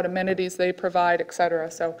others and what amenities they provide, et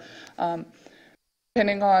cetera. So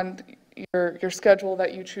depending on your schedule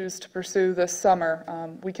that you choose to pursue this summer,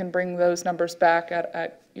 we can bring those numbers back at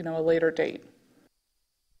a later date.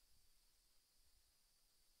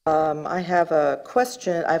 I have a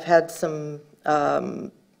question. I've had some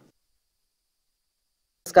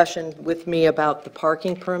discussion with me about the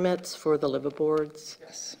parking permits for the liveaboards.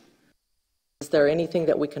 Yes. Is there anything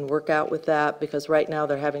that we can work out with that? Because right now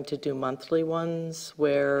they're having to do monthly ones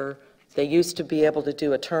where they used to be able to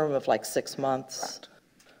do a term of like 6 months.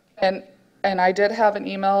 And I did have an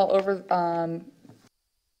email over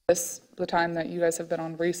the time that you guys have been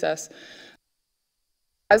on recess.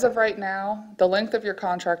 As of right now, the length of your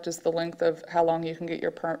contract is the length of how long you can get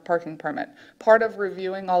your parking permit. Part of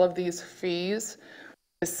reviewing all of these fees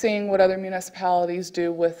is seeing what other municipalities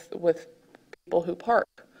do with people who park.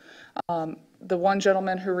 The one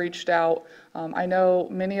gentleman who reached out, I know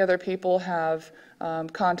many other people have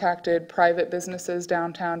contacted private businesses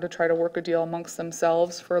downtown to try to work a deal amongst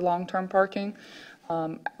themselves for long-term parking.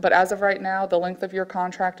 But as of right now, the length of your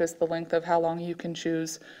contract is the length of how long you can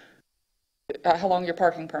choose, how long your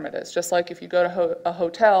parking permit is. Just like if you go to a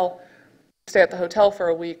hotel, stay at the hotel for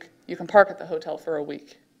a week, you can park at the hotel for a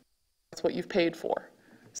week. That's what you've paid for.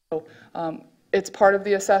 So it's part of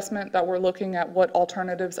the assessment that we're looking at what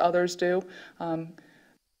alternatives others do. I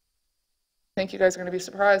think you guys are going to be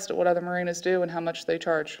surprised at what other marinas do and how much they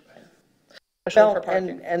charge, especially for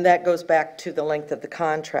parking. And that goes back to the length of the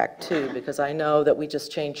contract too, because I know that we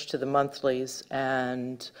just changed to the monthlies,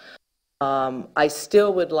 and I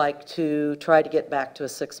still would like to try to get back to a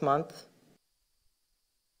 6-month.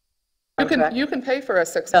 You can pay for a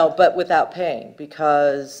 6 month. No, but without paying,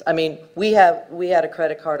 because, I mean, we had a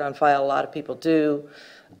credit card on file, a lot of people do,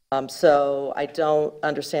 so I don't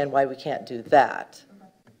understand why we can't do that.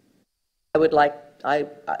 I would like,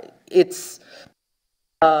 it's,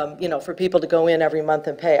 for people to go in every month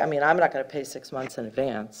and pay. I mean, I'm not going to pay 6 months in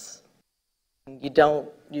advance. You don't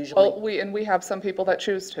usually. Well, we have some people that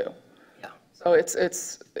choose to. Yeah. So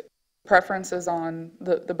it's preferences on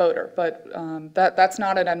the boater, but that's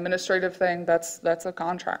not an administrative thing. That's a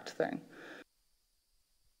contract thing.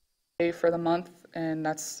 Pay for the month, and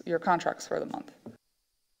that's your contracts for the month.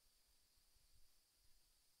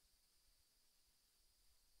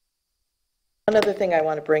 One other thing I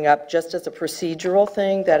want to bring up, just as a procedural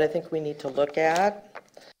thing that I think we need to look at.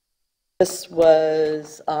 This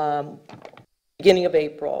was beginning of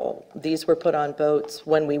April. These were put on boats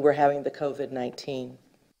when we were having the COVID-19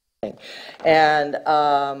 thing. And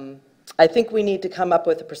I think we need to come up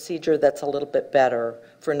with a procedure that's a little bit better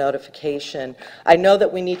for notification. I know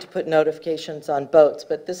that we need to put notifications on boats,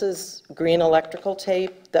 but this is green electrical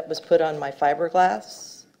tape that was put on my fiberglass.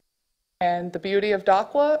 And the beauty of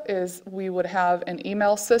DACWA is we would have an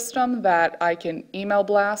email system that I can email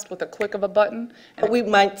blast with a click of a button. But we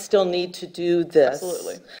might still need to do this.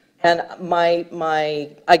 Absolutely. And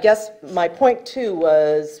I guess my point too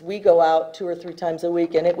was we go out 2 or 3 times a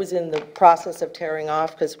week, and it was in the process of tearing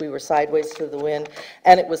off because we were sideways to the wind,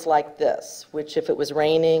 and it was like this, which if it was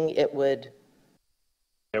raining, it would.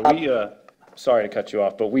 Yeah, sorry to cut you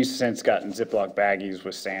off, but we've since gotten Ziploc baggies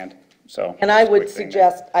with sand. So. And I would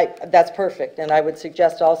suggest, that's perfect, and I would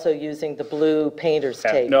suggest also using the blue painter's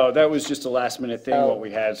tape. No, that was just a last minute thing, what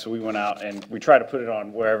we had, so we went out and we tried to put it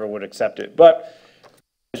on wherever would accept it. But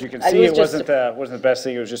as you can see, it wasn't the best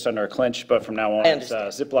thing, it was just under a clinch, but from now on, it's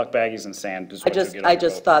Ziploc baggies and sand is what you get on I the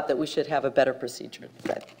just boat. thought that we should have a better procedure.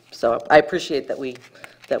 So I appreciate that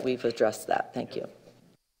we've addressed that. Thank you.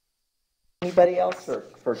 Anybody else?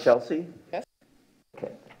 For Chelsea? Yes.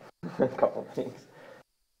 Okay. A couple of things.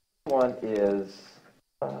 One is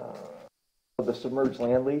the submerged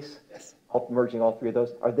land lease. Yes. Merging all 3 of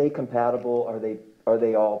those. Are they compatible? Are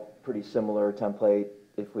they all pretty similar template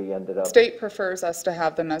if we ended up? State prefers us to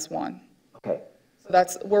have them as one. Okay. So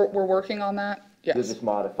we're working on that, You'll yes. just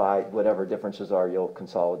modify, whatever differences are, you'll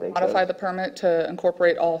consolidate Modify those? the permit to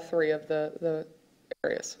incorporate all three of the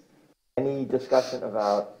areas. Any discussion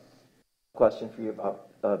about, question for you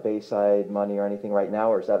about Bayside money or anything right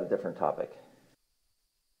now, or is that a different topic?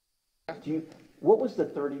 What was the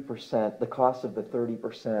 30%, the cost of the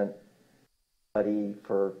 30% study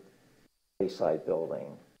for Bayside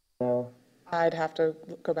building? No? I'd have to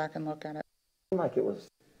go back and look at it. It seemed like it was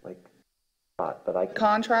like a lot, but I could.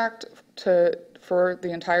 Contract for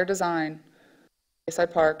the entire design,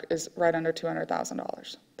 Bayside Park, is right under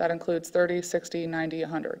 $200,000. That includes 30, 60, 90,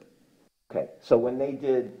 100. Okay, so when they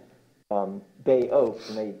did Bay Oaks,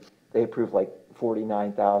 and they approved like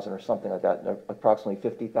 49,000 or something like that, approximately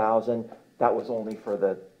 50,000, that was only for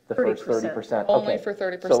the first 30%? Only Okay. for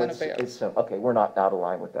 30% So of Bay Oaks. okay, we're not out of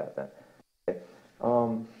line with that then. Okay.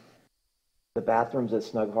 The bathrooms at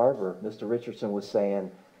Snug Harbor, Mr. Richardson was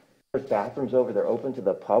saying, there's bathrooms over there open to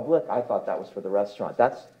the public? I thought that was for the restaurant.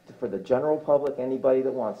 That's for the general public, anybody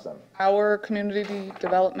that wants them? Our community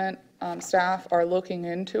development staff are looking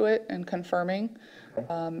into it and confirming,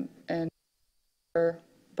 but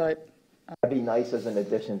That'd be nice as an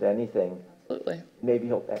addition to anything. absolutely. Maybe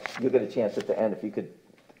you'll get a chance at the end if you could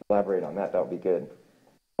elaborate on that. That would be good.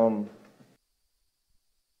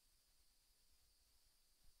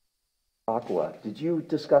 Aqua, did you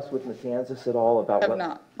discuss with Matanzas at all about Have what?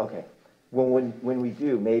 not. Okay. When we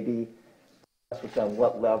do, maybe discuss with them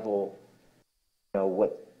what level,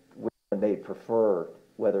 what they prefer,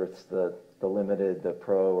 whether it's the limited, the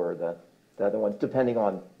pro, or the other one, depending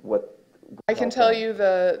on what. I can tell you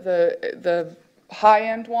the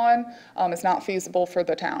high-end one is not feasible for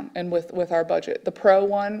the town and with our budget. The pro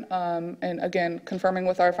one, and again, confirming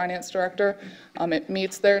with our finance director, it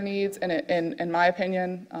meets their needs, and in my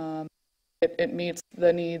opinion, it meets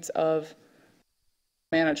the needs of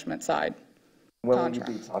management side. When will you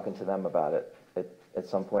be talking to them about it? At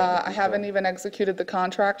some point? I haven't even executed the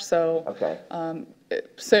contract, so Okay.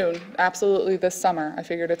 Soon, absolutely this summer. I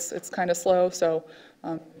figured it's kind of slow, so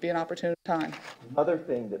be an opportune time. Another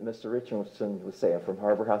thing that Mr. Richardson was saying from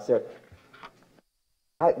Harbor House there,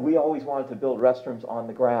 we always wanted to build restrooms on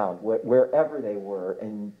the ground, wherever they were,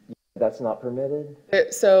 and that's not permitted?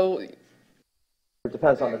 It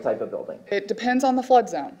depends on the type of building. It depends on the flood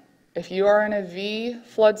zone. If you are in a V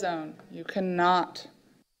flood zone, you cannot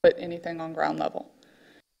put anything on ground level.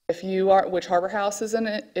 If you are, which Harbor House is in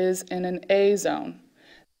an A zone,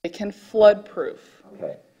 it can flood proof.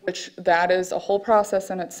 Okay. Which that is a whole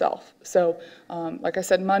process in itself. So, like I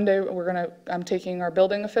said, Monday I'm taking our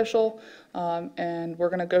building official, and we're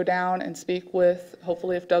gonna go down and speak with,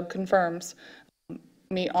 hopefully if Doug confirms,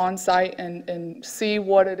 meet on site and see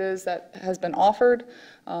what it is that has been offered.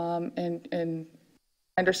 And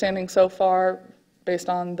understanding so far, based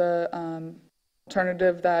on the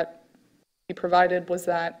alternative that he provided, was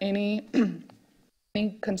that any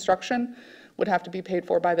construction would have to be paid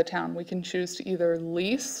for by the town. We can choose to either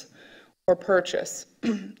lease or purchase.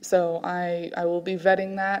 So I will be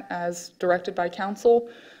vetting that as directed by council,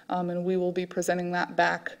 and we will be presenting that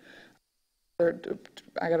back.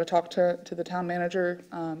 I got to talk to the town manager,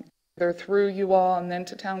 either through you all and then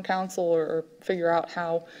to town council, or figure out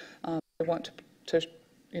how they want to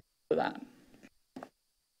do that.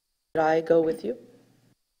 Should I go with you?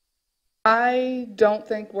 I don't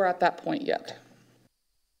think we're at that point yet.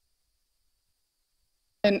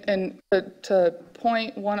 And to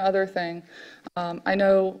point one other thing, I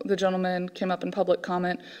know the gentleman came up in public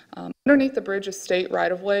comment. Underneath the bridge is state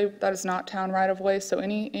right-of-way. That is not town right-of-way. So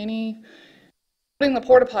any putting the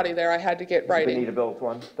porta potty there, I had to get writing. We need to build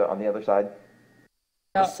one on the other side?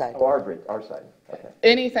 No. Side. Oh, our bridge, our side. Okay.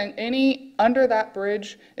 Any under that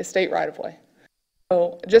bridge is state right-of-way.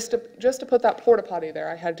 So just to put that porta potty there,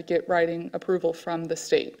 I had to get writing approval from the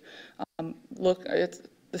state. Look,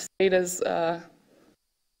 the state is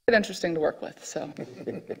interesting to work with. So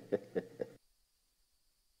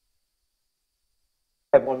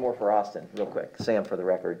I have one more for Austin, real quick. Sam, for the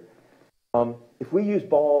record. If we use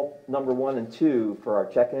ball number 1 and 2 for our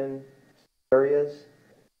check-in areas, is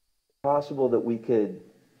it possible that we could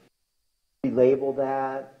relabel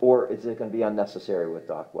that, or is it going to be unnecessary with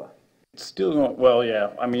DACWA? Still going, well, yeah.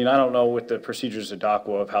 I mean, I don't know with the procedures of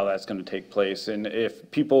DACWA of how that's going to take place. And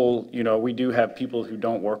if people, we do have people who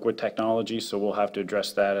don't work with technology, so we'll have to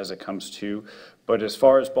address that as it comes to. But as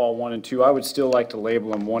far as ball 1 and 2, I would still like to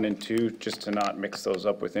label them 1 and 2 just to not mix those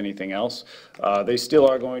up with anything else. They still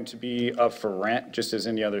are going to be up for rent, just as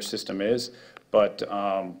any other system is. But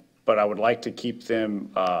I would like to keep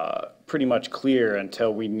them pretty much clear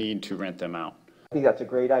until we need to rent them out. I think that's a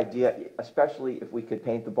great idea, especially if we could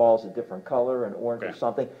paint the balls a different color, an orange or Okay.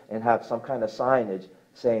 something, and have some kind of signage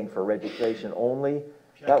saying for registration only.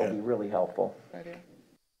 That would be really helpful. Idea.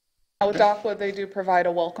 Now with DACWA, they do provide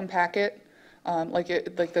a welcome packet.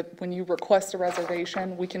 When you request a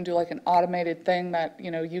reservation, we can do like an automated thing that,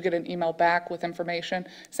 you get an email back with information.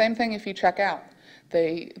 Same thing if you check out.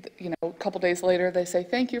 They, a couple days later, they say,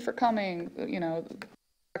 thank you for coming,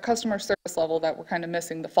 a customer service level that we're kind of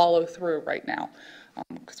missing, the follow through right now,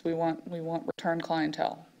 because we want return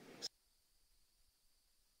clientele.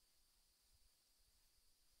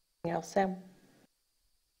 Anything else, Sam?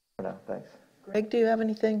 No, thanks. Greg, do you have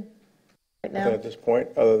anything right now? At this point,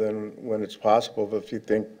 other than when it's possible, but if you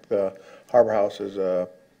think the Harbor House is a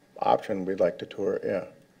option, we'd like to tour it, yeah,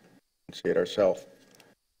 and see it ourselves.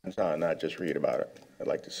 It's not just read about it. I'd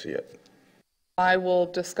like to see it. I will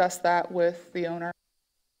discuss that with the owner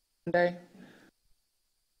Monday.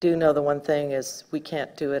 Do know the one thing is we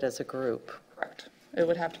can't do it as a group. Correct. It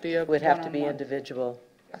would have to be a It would have to be one-on-one. individual.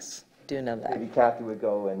 Yes. Do know that. Maybe Kathy would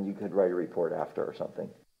go and you could write a report after or something.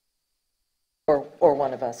 Or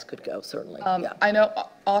one of us could go, certainly. Yeah. I know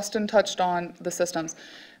Austin touched on the systems.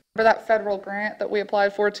 Remember that federal grant that we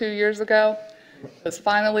applied for 2 years ago? It was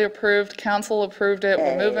finally approved. Council approved it.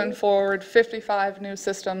 We're moving forward. 55 new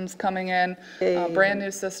systems coming in, brand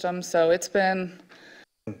new systems. So it's been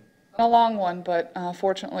a long one, but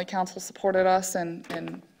fortunately, council supported us,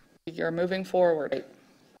 and we are moving forward.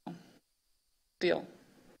 Deal.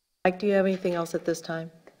 Mike, do you have anything else at this time?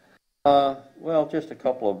 Well, just a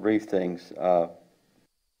couple of brief things.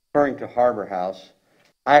 Referring to Harbor House,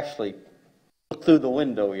 I actually looked through the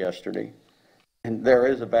window yesterday, and there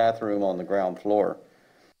is a bathroom on the ground floor,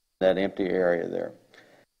 that empty area there.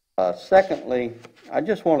 Secondly, I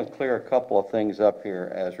just want to clear a couple of things up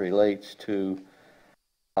here as relates to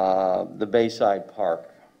the Bayside Park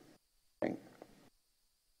thing.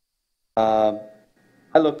 I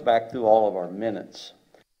looked back through all of our minutes.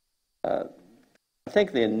 I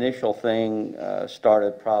think the initial thing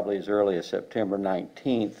started probably as early as September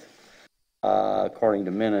 19th, according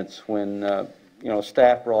to minutes, when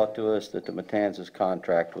staff brought to us that the Matanzas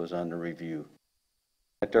contract was under review.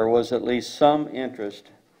 That there was at least some interest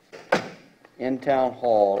in Town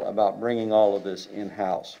Hall about bringing all of this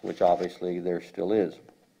in-house, which obviously there still is.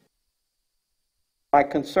 My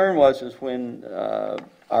concern was when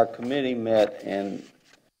our committee met and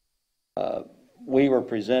we were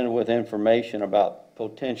presented with information about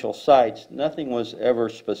potential sites, nothing was ever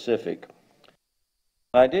specific.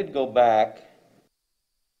 I did go back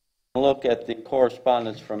and look at the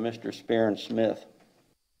correspondence from Mr. Spear and Smith.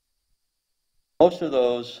 Most of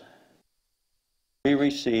those we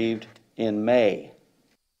received in May.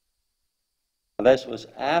 This was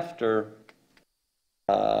after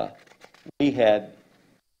we had,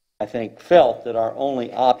 I think, felt that our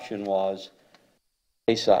only option was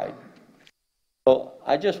Bayside. So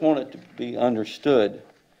I just want it to be understood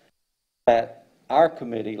that our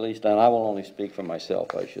committee, at least, and I will only speak for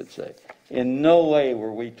myself, I should say, in no way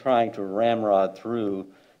were we trying to ramrod through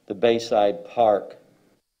the Bayside Park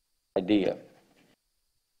idea.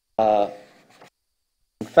 In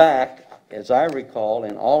fact, as I recall,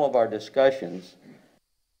 in all of our discussions,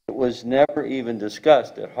 it was never even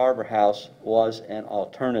discussed that Harbor House was an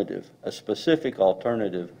alternative, a specific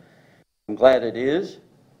alternative. I'm glad it is.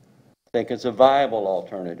 I think it's a viable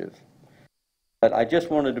alternative. But I just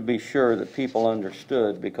wanted to be sure that people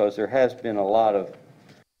understood, because there has been a lot of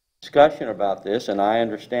discussion about this, and I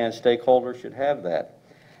understand stakeholders should have that.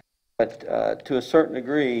 But to a certain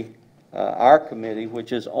degree, our committee,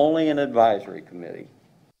 which is only an advisory committee,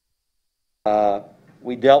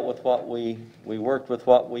 we dealt with what we worked with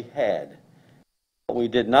what we had. What we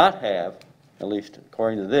did not have, at least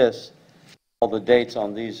according to this, all the dates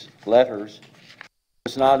on these letters,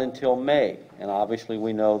 was not until May. And obviously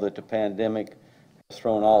we know that the pandemic has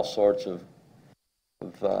thrown all sorts of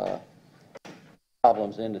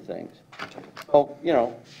problems into things. So,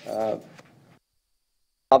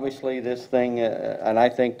 obviously this thing, and I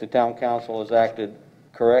think the town council has acted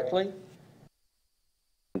correctly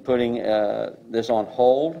in putting this on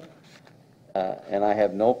hold, and I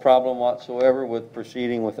have no problem whatsoever with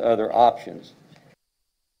proceeding with other options.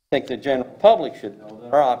 I think the general public should know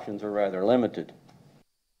that our options are rather limited.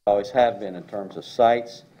 Always have been in terms of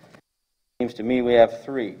sites. It seems to me we have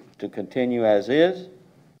 3: to continue as is,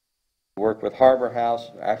 work with Harbor House,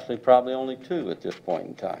 actually probably only 2 at this point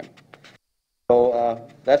in time. So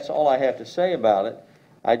that's all I have to say about it.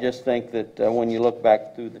 I just think that when you look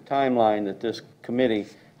back through the timeline, that this committee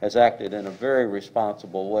has acted in a very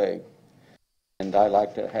responsible way, and I'd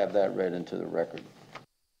like to have that read into the record.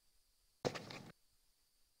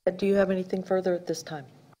 Do you have anything further at this time?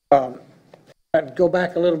 I'd go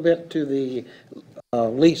back a little bit to the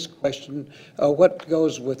lease question. What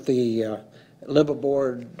goes with the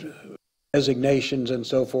liveaboard designations and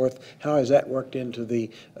so forth? How has that worked into the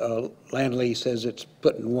land lease as it's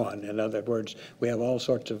put in one? In other words, we have all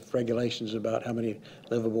sorts of regulations about how many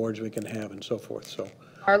liveaboards we can have and so forth. So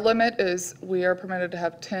Our limit is we are permitted to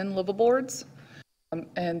have 10 liveaboards,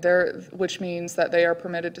 which means that they are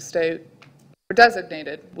permitted to stay, or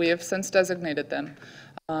designated. We have since designated them.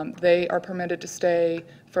 They are permitted to stay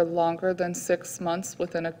for longer than 6 months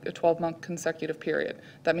within a 12-month consecutive period.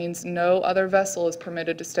 That means no other vessel is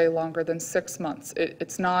permitted to stay longer than 6 months.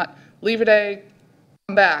 It's not leave a day,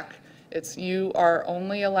 come back. It's you are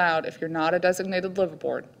only allowed, if you're not a designated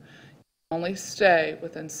liveaboard, only stay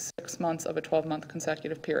within 6 months of a 12-month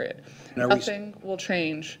consecutive period. Nothing will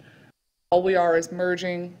change. All we are is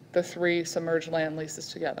merging the 3 submerged land leases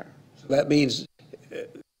together. so that means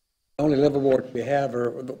only liveaboards we have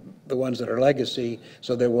are the ones that are legacy,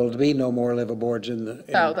 so there will be no more liveaboards in the...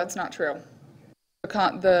 No, that's not true.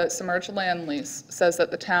 The submerged land lease says that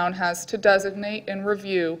the town has to designate and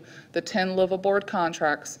review the 10 liveaboard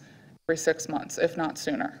contracts every 6 months, if not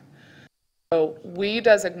sooner. So we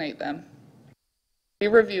designate them, we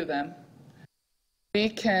review them. We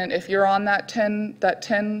can, if you're on that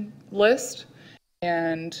 10 list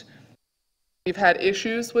and we've had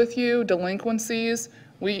issues with you, delinquencies,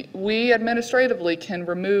 we administratively can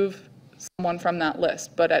remove someone from that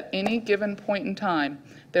list, but at any given point in time,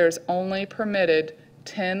 there's only permitted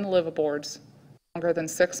 10 liveaboards longer than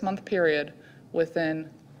 6-month period within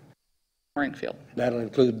mooring field. That'll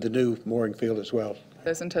include the new mooring field as well.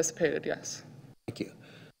 As anticipated, yes. Thank you.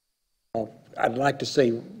 I'd like to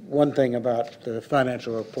say one thing about the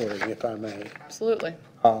financial reporting, if I may. Absolutely.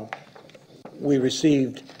 We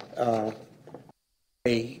received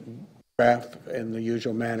a graph in the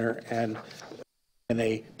usual manner, and in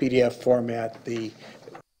a PDF format, the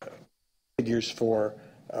figures for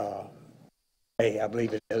I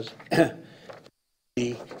believe it is.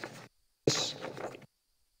 This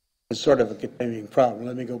is sort of a continuing problem.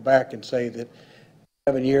 Let me go back and say that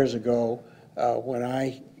 7 years ago, when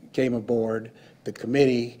I came aboard, the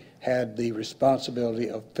committee had the responsibility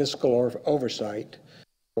of fiscal oversight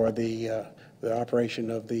for the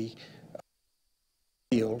operation of the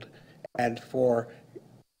field, and for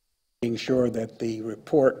making sure that the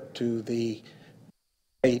report to the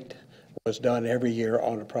state was done every year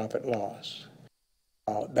on a profit loss.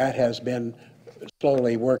 That has been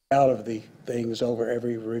slowly worked out of the things over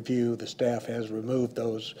every review. The staff has removed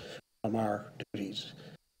those from our duties.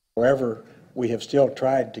 However, we have still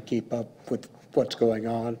tried to keep up with what's going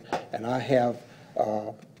on, and I have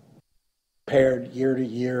compared year to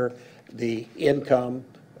year the income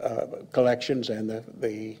collections and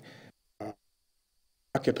the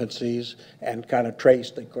occupancies, and kind of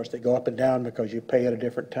traced. Of course, they go up and down because you pay at a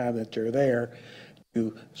different time that you're there,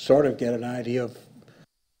 to sort of get an idea of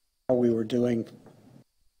how we were doing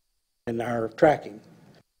in our tracking.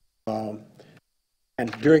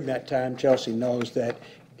 And during that time, Chelsea knows that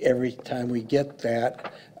every time we get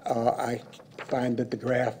that, I find that the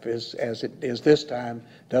graph is, as it is this time,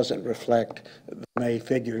 doesn't reflect the May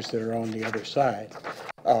figures that are on the other side.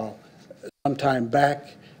 Some time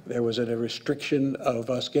back, there was a restriction of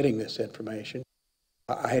us getting this information.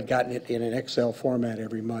 I had gotten it in an Excel format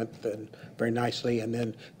every month, and very nicely, and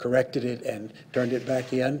then corrected it and turned it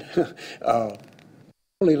back in.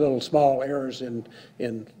 Only little small errors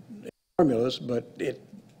in formulas, but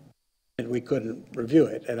we couldn't review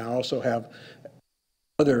it. And I also have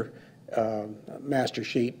other master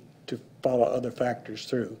sheet to follow other factors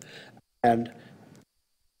through. And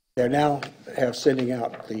they're now sending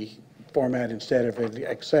out the format instead of in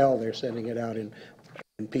Excel. They're sending it out in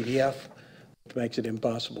PDF, which makes it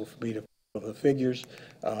impossible for me to follow the figures.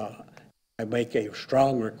 I make a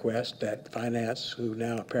strong request that Finance, who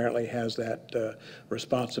now apparently has that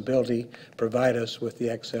responsibility, provide us with the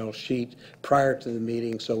Excel sheet prior to the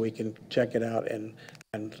meeting so we can check it out and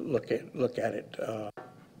look at it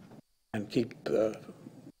and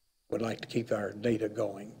would like to keep our data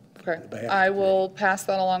going. Okay. I will pass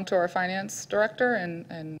that along to our finance director,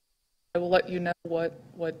 and I will let you know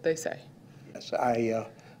what they say. Yes, I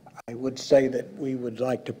would say that we would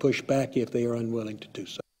like to push back if they are unwilling to do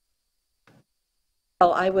so.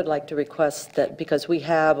 Well, I would like to request that, because we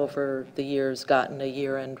have over the years gotten a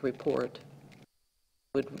year-end report,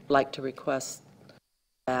 would like to request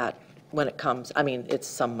that when it comes. I mean, it's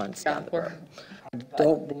some months down the road. I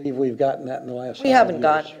don't believe we've gotten that in the last 5 years. We haven't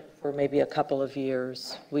gotten it for maybe a couple of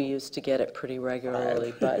years. We used to get it pretty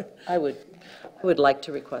regularly, but I would like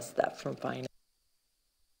to request that from Finance.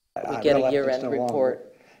 We get a year-end report.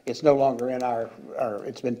 It's no longer in our,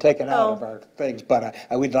 it's been taken out of our things, but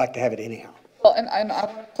we'd like to have it anyhow. Well, and I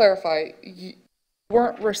want to clarify,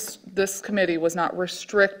 this committee was not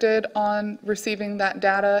restricted on receiving that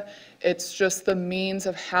data. It's just the means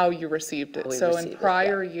of how you received it. So in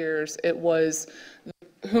prior years, it was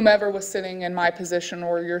whomever was sitting in my position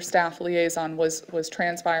or your staff liaison was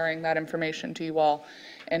transpiring that information to you all.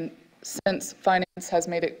 And since finance has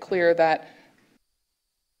made it clear that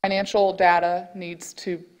financial data needs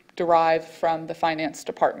to derive from the finance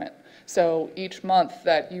department. So each month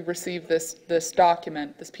that you receive this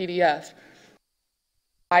document, this PDF,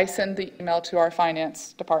 I send the email to our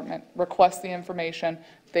finance department, request the information,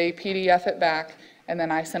 they PDF it back, and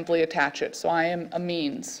then I simply attach it. So I am a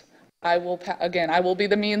means. I will, again, I will be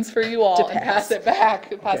the means for you all and pass it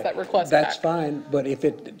back, pass that request back. That's fine, but if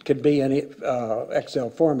it could be in Excel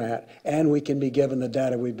format, and we can be given the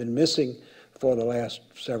data we've been missing for the last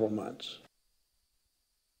several months.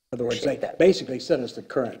 In other words, they basically send us the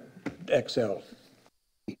current Excel.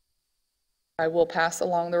 I will pass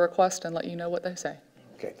along the request and let you know what they say.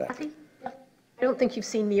 Okay, thank you. I don't think you've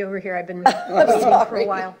seen me over here. I've been waiting for a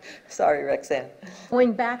while. Sorry, Roxanne.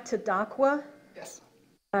 Going back to DACWA, Yes.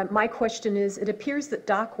 my question is, it appears that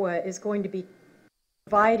DACWA is going to be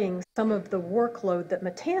providing some of the workload that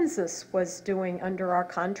Matanzas was doing under our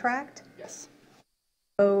contract. Yes.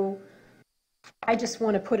 So I just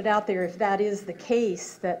want to put it out there, if that is the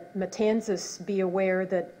case, that Matanzas be aware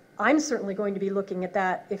that I'm certainly going to be looking at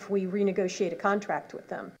that if we renegotiate a contract with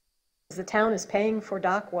them. Because the town is paying for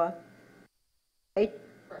DACWA, right?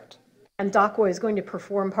 Correct. And DACWA is going to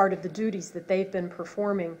perform part of the duties that they've been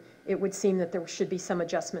performing. It would seem that there should be some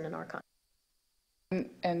adjustment in our contract.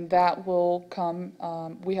 And that will come,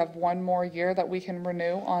 we have one more year that we can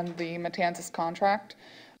renew on the Matanzas contract,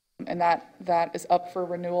 and that is up for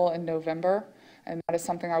renewal in November, and that is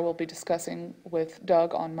something I will be discussing with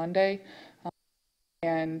Doug on Monday.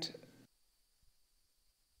 And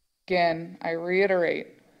again, I reiterate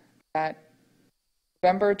that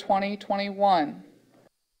November 2021,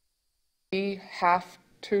 we have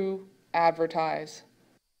to advertise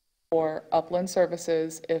for upland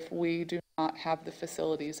services if we do not have the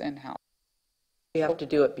facilities in-house. We have to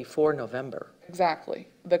do it before November. Exactly.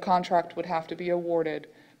 The contract would have to be awarded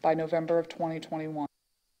by November of 2021.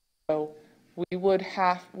 So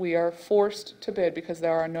we are forced to bid because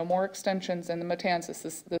there are no more extensions in the Matanzas.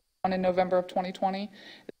 This one in November of 2020 is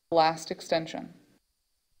the last extension.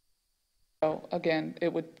 So again,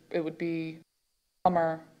 it would be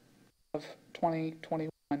summer of 2021.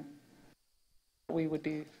 We would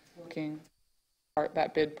be looking to start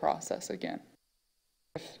that bid process again.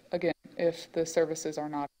 If the services are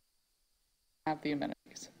not have the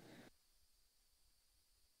amenities.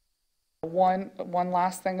 One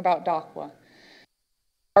last thing about DACWA.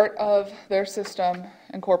 Part of their system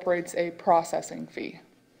incorporates a processing fee.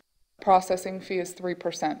 Processing fee is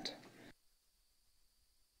 3%.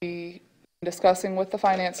 We discussing with the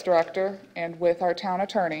finance director and with our town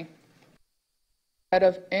attorney, instead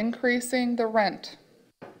of increasing the rent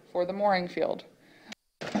for the mooring field,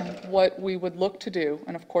 what we would look to do,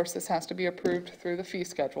 and of course this has to be approved through the fee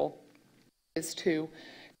schedule, is to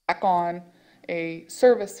tack on a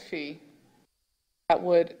service fee that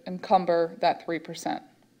would encumber that 3%.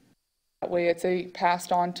 That way it's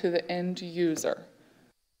passed on to the end user.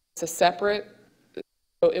 It's a separate,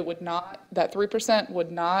 so it would not, that 3%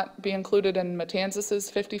 would not be included in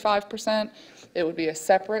Matanzas's 55%. It would be a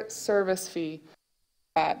separate service fee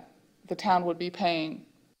that the town would be paying,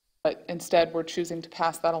 but instead we're choosing to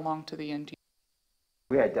pass that along to the end user.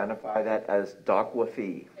 We identify that as DACWA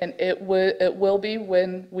fee. And it will be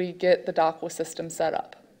when we get the DACWA system set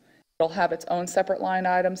up. It'll have its own separate line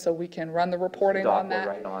item so we can run the reporting on that.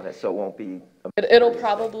 DACWA right on it, so it won't be. It'll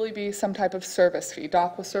probably be some type of service fee,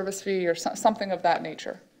 DACWA service fee or something of that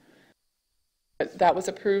nature. But that was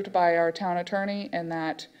approved by our town attorney, and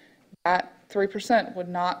that 3% would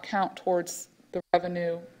not count towards the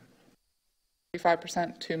revenue,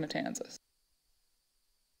 35% to Matanzas.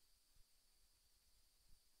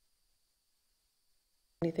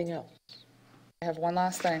 Anything else? I have one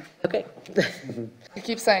last thing. Okay. I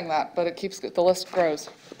keep saying that, but the list grows.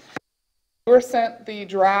 We were sent the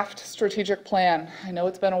draft strategic plan. I know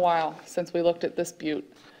it's been a while since we looked at this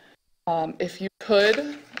butte. If you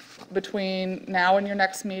could, between now and your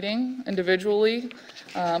next meeting, individually,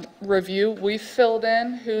 review. We've filled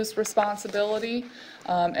in whose responsibility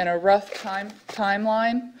and a rough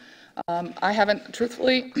timeline. I haven't,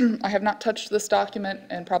 truthfully, I have not touched this document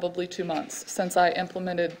in probably 2 months since I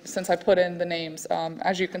put in the names.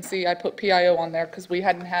 As you can see, I put PIO on there because we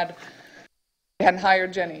hadn't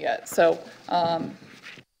hired Jenny yet. So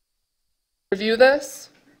review this,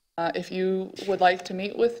 If you would like to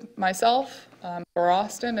meet with myself or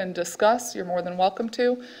Austin and discuss, you're more than welcome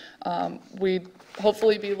to. We'd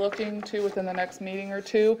hopefully be looking to, within the next meeting or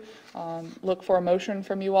two, look for a motion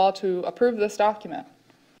from you all to approve this document.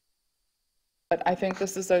 But I think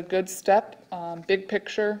this is a good step, big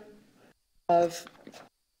picture of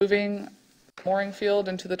moving mooring field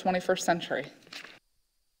into the 21st century.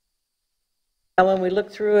 Now, when we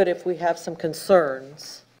look through it, if we have some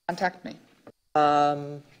concerns, Contact me.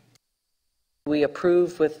 we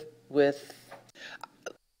approve with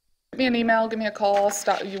Give me an email, give me a call,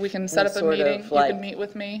 we can set up a sort of meeting, you like- can meet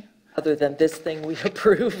with me. other than this thing we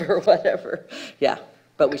approve or whatever. Yeah,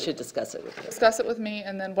 but we should discuss it with you. Discuss it with me,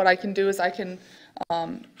 and then what I can do is I can,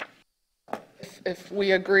 if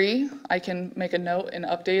we agree, I can make a note and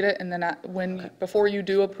update it, and then before you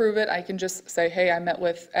do approve it, I can just say, hey, I met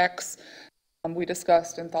with X, we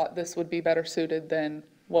discussed and thought this would be better suited than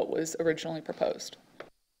what was originally proposed.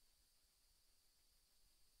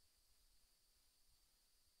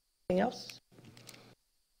 Anything else?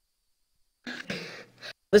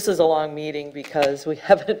 This is a long meeting because we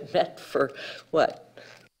haven't met for, what,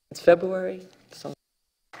 it's February?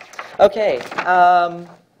 Okay,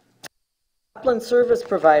 upland service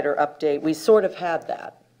provider update, we sort of had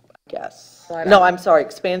that, I guess. Right. No, I'm sorry,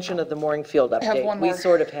 expansion of the mooring field update. have one We more.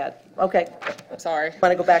 sort of had, okay. Sorry.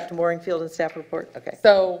 Want to go back to mooring field and staff report? Okay.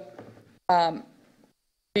 So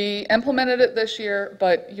we implemented it this year,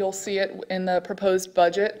 but you'll see it in the proposed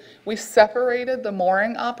budget. We separated the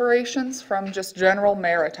mooring operations from just general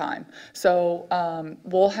maritime. So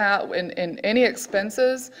we'll have, in any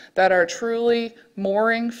expenses that are truly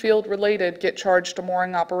mooring field related get charged to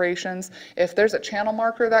mooring operations. If there's a channel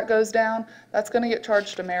marker that goes down, that's going to get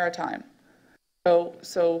charged to maritime.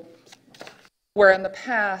 So where in the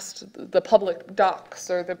past, the public docks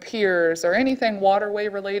or the piers or anything waterway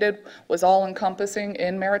related was all encompassing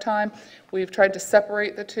in maritime, we've tried to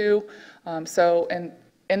separate the two. So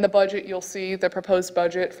in the budget, you'll see the proposed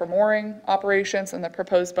budget for mooring operations and the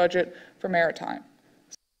proposed budget for maritime.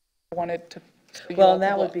 So I wanted to. Well, and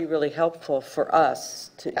that would be really helpful for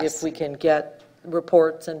us to, Yes. if we can get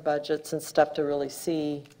reports and budgets and stuff to really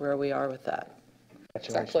see where we are with that.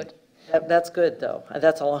 Exactly. That's good, though.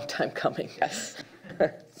 That's a long time coming. Yes.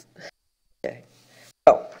 Okay.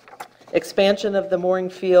 So, expansion of the mooring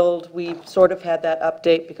field, we've sort of had that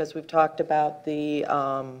update because we've talked about the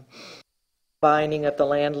binding of the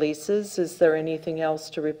land leases. Is there anything else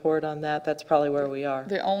to report on that? That's probably where we are.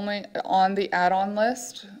 The only, on the add-on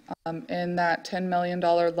list, in that $10 million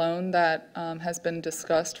loan that has been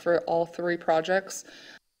discussed for all three projects,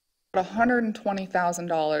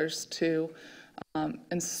 $120,000 to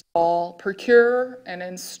procure and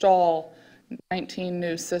install 19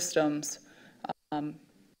 new systems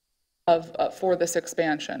for this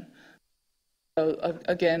expansion. So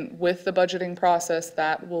again, with the budgeting process,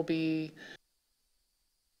 that will be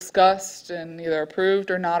discussed and either approved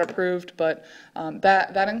or not approved, but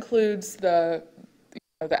that includes the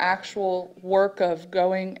actual work of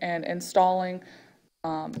going and installing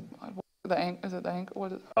The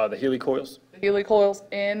Healy coils? the Healy coils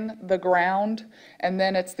in the ground, and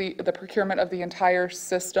then it's the procurement of the entire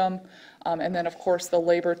system, and then of course the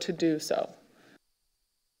labor to do so.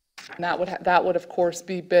 And that would of course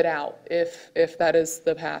be bid out if that is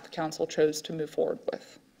the path council chose to move forward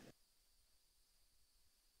with.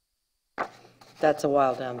 That's a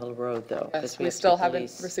while down the road, though. Yes, 'cause we have still to haven't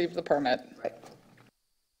lease. received the permit. Right.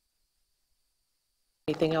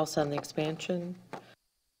 Anything else on the expansion?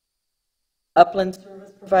 Upland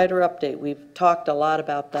service provider update. We've talked a lot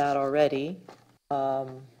about that already,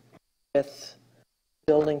 with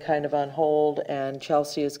building kind of on hold, and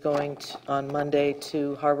Chelsea is going on Monday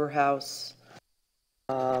to Harbor House.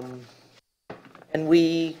 And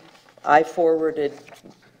I forwarded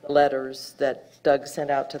letters that Doug sent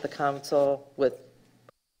out to the council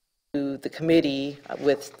to the committee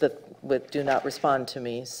with do not respond to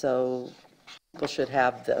me, so people should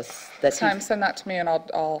have this. Next time, send that to me and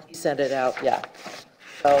I'll Send it out, yeah.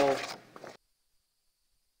 So,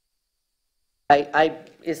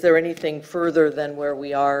 is there anything further than where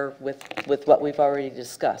we are with what we've already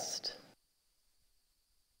discussed?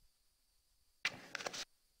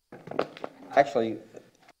 Actually,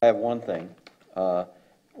 I have one thing.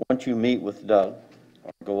 Once you meet with Doug,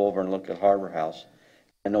 or go over and look at Harbor House,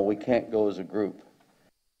 I know we can't go as a group.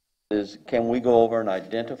 Can we go over and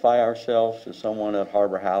identify ourselves to someone at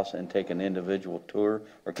Harbor House and take an individual tour?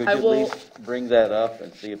 Or could you at least bring that up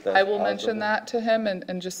and see if that's I will possible? mention that to him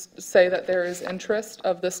and just say that there is interest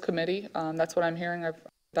of this committee. That's what I'm hearing. I've heard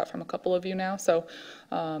that from a couple of you now. So,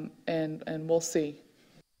 and we'll see.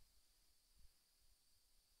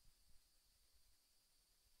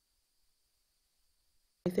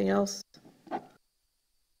 Anything else?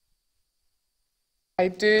 I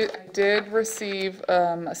did receive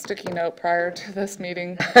a sticky note prior to this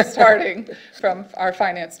meeting starting from our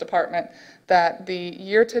finance department that the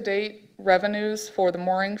year-to-date revenues for the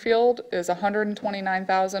mooring field is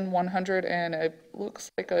 $129,100, and it looks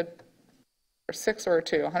like a 6 or a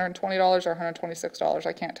 2, $120 or $126,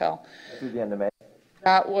 I can't tell. Through the end of May.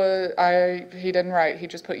 That was, he didn't write, he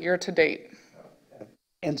just put year-to-date.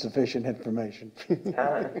 Insufficient information.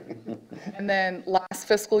 And then last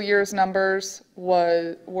fiscal year's numbers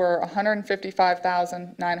were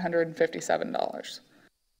 $155,957.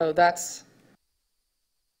 So that's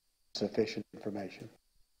Sufficient information.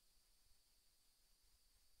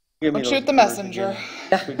 Give me don't those shoot the numbers messenger.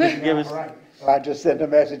 again. Could you give us, I just sent a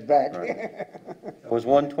message back. it was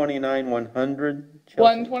 129, 100?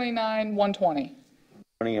 129, 120.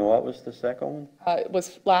 And what was the second one? It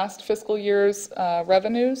was last fiscal year's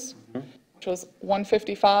revenues, which was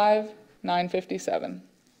 155, 957.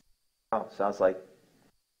 Oh, sounds like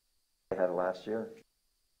I had it last year.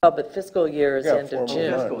 Oh, but fiscal year is Yeah, end 4 of more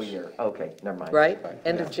June, months. Fiscal year, okay, never mind. right?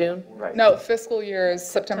 End of June? Right. No, fiscal year is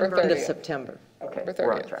September End of 30th. September. Okay, September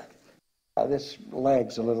we're on 30th. track. This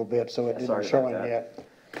lags a little bit, so it Sorry didn't show about it that.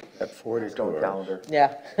 yet. At 42 Go hours. calendar.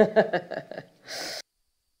 Yeah.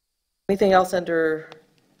 Anything else under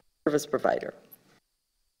service provider?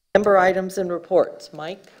 Member items and reports.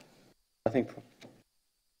 Mike? I think,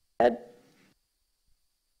 Ed?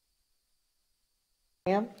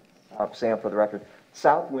 Sam? Sam, for the record.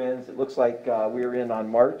 South winds, it looks like we were in on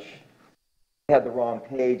March. We had the wrong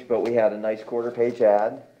page, but we had a nice quarter page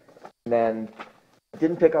ad. And then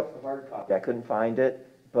didn't pick up the hard copy. I couldn't find it,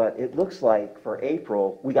 but it looks like for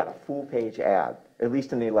April, we got a full page ad, at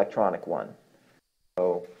least in the electronic one.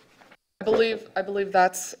 So, I believe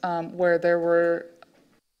that's where there were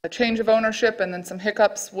a change of ownership and then some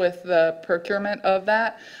hiccups with the procurement of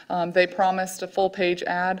that. They promised a full-page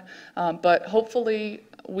ad, but hopefully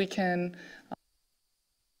we can,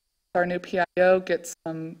 our new PIO, get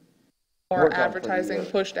some more Work on for the advertising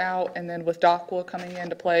year. pushed out, and then with DOCWA coming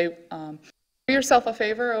into play, do yourself a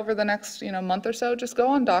favor over the next month or so. Just go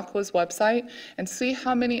on DOCWA's website and see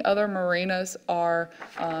how many other marinas are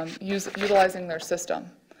utilizing their system.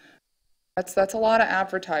 That's a lot of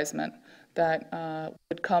advertisement that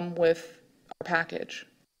would come with our package.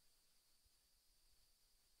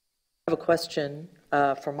 I have a question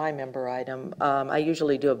for my member item. I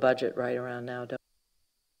usually do a budget right around now. Don't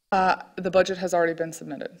The budget has already been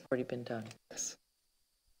submitted. already been done. Yes.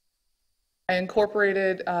 I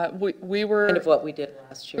incorporated, we were. Kind of what we did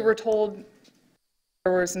last We year. were told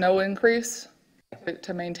there was no increase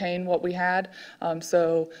to maintain what we had.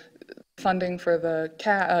 So funding for the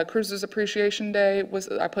Cruisers Appreciation Day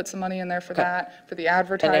I put some money in there for that, for the And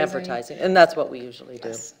advertising. advertising, and that's what we usually do.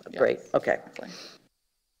 Yes, Great, yes, okay. exactly.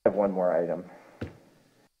 I have one more item.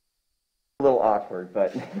 A little awkward,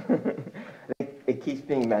 but it keeps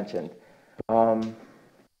being mentioned. About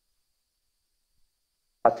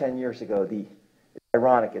 10 years ago, it's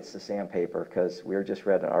ironic it's the sandpaper, because we just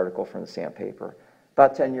read an article from the sandpaper.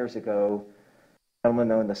 About 10 years ago,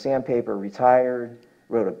 someone in the sandpaper retired,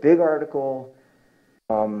 wrote a big article.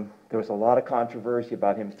 There was a lot of controversy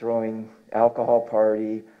about him throwing alcohol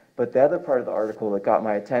party, but the other part of the article that got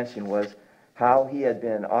my attention was how he had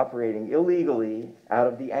been operating illegally out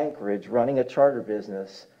of the Anchorage, running a charter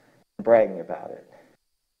business, and bragging about it.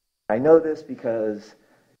 I know this because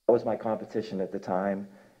that was my competition at the time,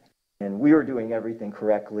 and we were doing everything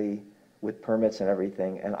correctly with permits and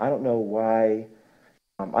everything, and I don't know why,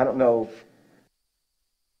 I don't know if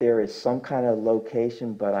there is some kind of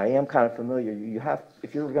location, but I am kind of familiar.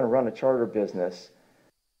 If you're going to run a charter business,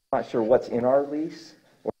 I'm not sure what's in our lease,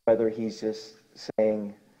 or whether he's just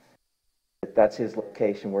saying that that's his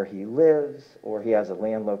location where he lives, or he has a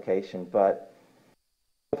land location, but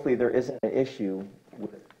hopefully there isn't an issue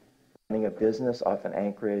with running a business off an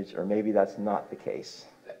Anchorage, or maybe that's not the case.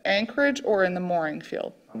 Anchorage or in the mooring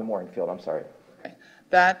field? On the mooring field, I'm sorry.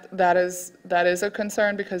 That is a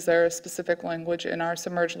concern, because there is specific language in our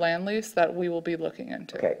submerged land lease that we will be looking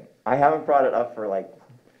into. Okay, I haven't brought it up for like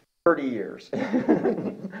 30 years,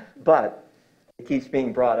 but it keeps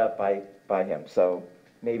being brought up by him, so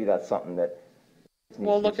maybe that's something that needs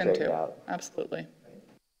We'll to be look straightened into, out. absolutely.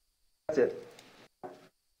 That's it.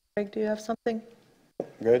 Greg, do you have something?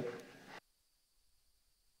 Good?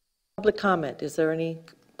 Public comment, is there any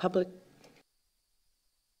public?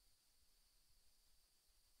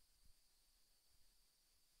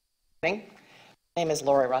 My name is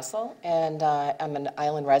Lori Russell, and I'm an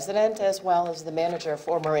island resident as well as the manager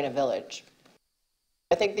for Marina Village.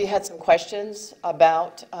 I think you had some questions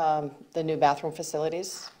about the new bathroom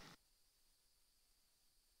facilities.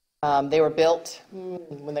 They were built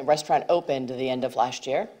when the restaurant opened at the end of last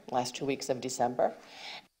year, last 2 weeks of December.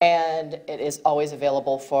 And it is always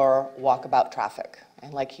available for walkabout traffic.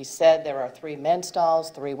 And like he said, there are 3 men's stalls,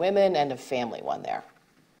 3 women, and a family one there.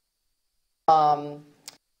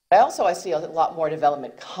 I see a lot more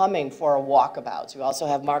development coming for walkabouts. We also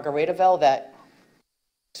have Margaritaville that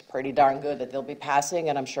is pretty darn good that they'll be passing,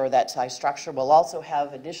 and I'm sure that size structure will also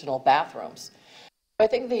have additional bathrooms. I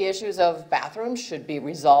think the issues of bathrooms should be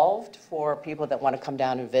resolved for people that want to come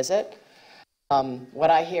down and visit. What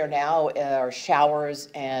I hear now are showers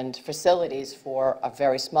and facilities for a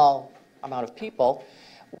very small amount of people,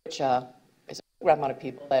 which is a great amount of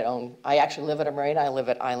people that own. I actually live at a marina. I live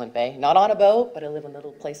at Island Bay. Not on a boat, but I live in a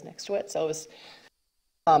little place next to it. So it was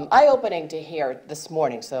eye-opening to hear this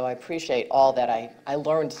morning. So I appreciate all that I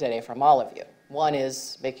learned today from all of you. One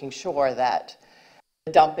is making sure that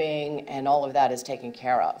the dumping and all of that is taken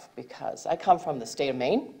care of, because I come from the state of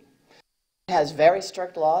Maine. It has very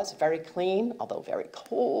strict laws, very clean, although very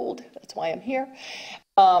cold. That's why I'm here.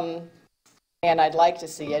 And I'd like to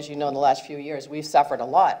see, as you know, in the last few years, we've suffered a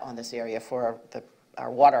lot on this area for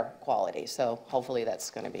our water quality. So hopefully that's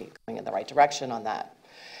going to be going in the right direction on that.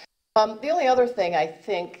 The only other thing I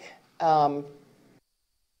think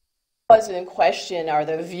wasn't in question are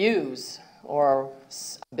the views or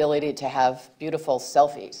ability to have beautiful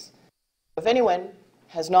selfies. If anyone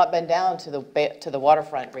has not been down to the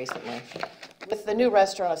waterfront recently, with the new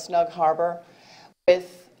restaurant of Snug Harbor,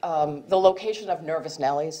 with the location of Nervous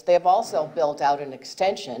Nellies, they have also built out an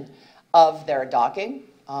extension of their docking,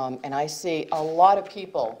 and I see a lot of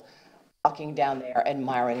people walking down there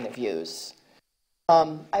admiring the views.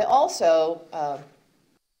 I also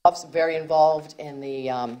was very involved in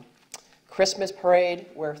the Christmas parade,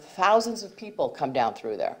 where thousands of people come down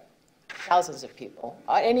through there. Thousands of people.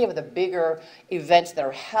 Any of the bigger events that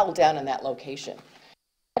are held down in that location.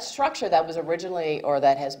 That structure that was originally, or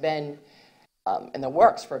that has been in the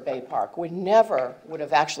works for Bay Park, would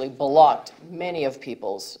have actually blocked many of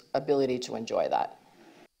people's ability to enjoy that.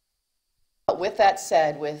 But with that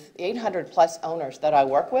said, with 800 plus owners that I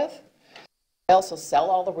work with, I also sell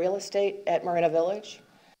all the real estate at Marina Village.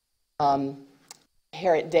 I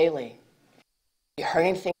hear it daily. You heard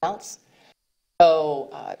anything else?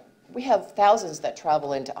 So we have thousands that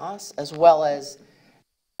travel into us, as well as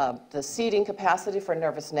the seating capacity for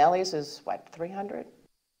Nervous Nellies is, what, 300?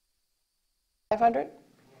 500?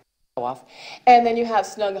 Go off. And then you have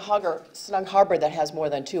Snug Harbor that has more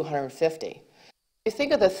than 250. You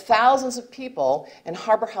think of the thousands of people in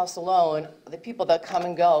Harbor House alone, the people that come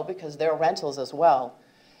and go because they're rentals as well,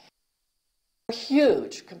 are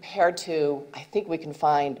huge compared to, I think we can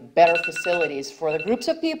find better facilities for the groups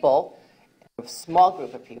of people, a small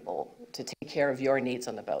group of people, to take care of your needs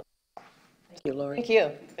on the boat. Thank you, Lori. Thank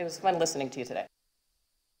you. It was fun listening to you today.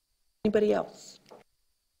 Anybody else?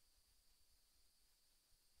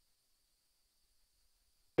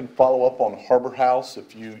 Can follow up on Harbor House.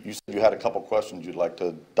 If you said you had a couple questions you'd like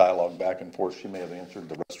to dialogue back and forth. She may have answered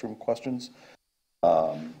the restroom questions.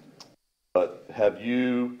 But have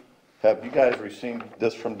you guys received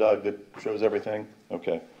this from Doug that shows everything?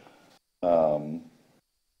 Okay. I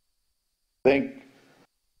think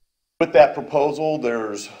with that proposal,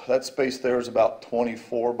 that space there is about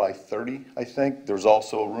 24 by 30, I think. There's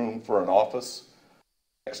also room for an office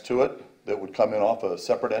next to it that would come in off a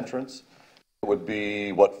separate entrance. It would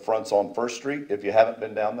be what fronts on First Street, if you haven't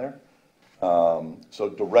been down there. So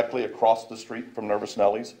directly across the street from Nervous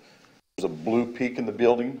Nellies, there's a blue peak in the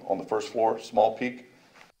building on the first floor, small peak.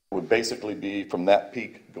 It would basically be from that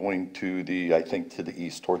peak going to I think to the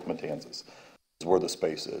east towards Matanzas is where the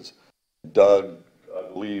space is. Doug,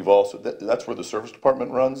 I believe also, that's where the service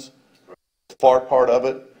department runs. The far part of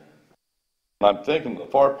it, and I'm thinking the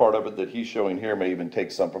far part of it that he's showing here may even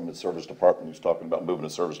take some from the service department who's talking about moving the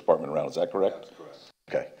service department around. Is that correct? That's correct.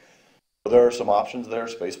 Okay. So there are some options there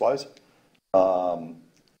space-wise.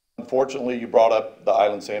 Unfortunately, you brought up the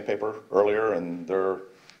Island Sandpaper earlier, and they're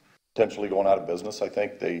potentially going out of business. I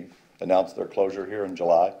think they announced their closure here in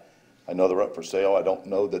July. I know they're up for sale. I don't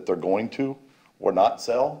know that they're going to or not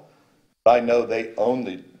sell. But I know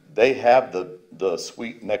they have the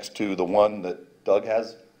suite next to the one that Doug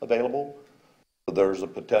has available. So there's a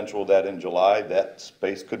potential that in July that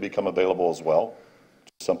space could become available as well.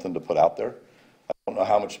 Just something to put out there. I don't know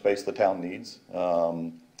how much space the town needs.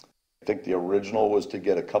 I think the original was to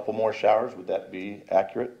get a couple more showers. Would that be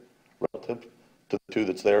accurate relative to the 2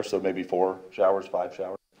 that's there? So maybe 4 showers, 5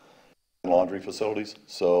 showers, and laundry facilities.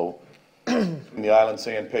 So in the Island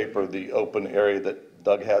Sandpaper, the open area that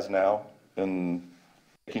Doug has now, and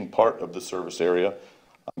taking part of the service area,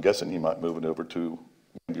 I'm guessing he might move it over to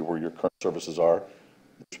maybe where your current services are.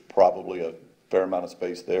 There's probably a fair amount of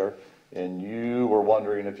space there. And you were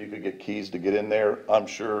wondering if you could get keys to get in there. I'm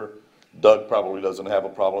sure Doug probably doesn't have a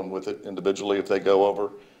problem with it individually if they go over.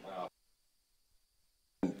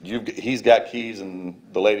 He's got keys, and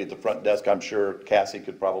the lady at the front desk, I'm sure Cassie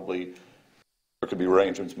could probably, there could be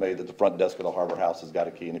arrangements made that the front desk of the Harbor House has got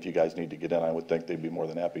a key, and if you guys need to get in, I would think they'd be more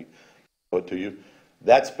than happy to show it to you.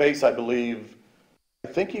 That space, I believe, I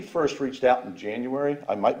think he first reached out in January.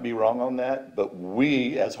 I might be wrong on that, but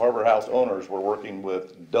we, as Harbor House owners, were working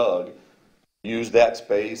with Doug to use that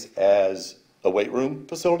space as a weight room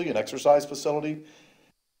facility, an exercise facility.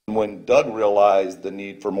 When Doug realized the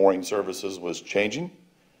need for mooring services was changing,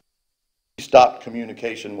 he stopped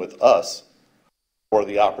communication with us for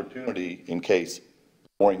the opportunity in case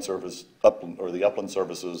mooring service upland or the upland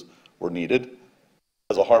services were needed.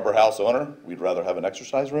 As a Harbor House owner, we'd rather have an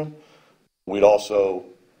exercise room. We'd also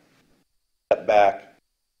step back,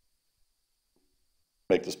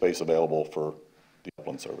 make the space available for the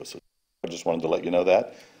upland services. I just wanted to let you know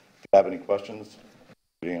that. If you have any questions,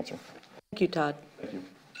 good answer. Thank you, Todd. Thank you.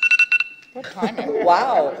 What timing?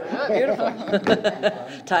 Wow,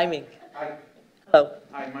 beautiful. Timing. Hello.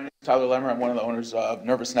 Hi, my name is Tyler Lemmer. I'm one of the owners of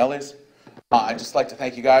Nervous Nellies. I'd just like to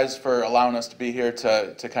thank you guys for allowing us to be here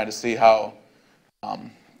to kind of see how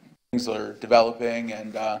things are developing,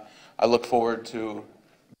 and I look forward to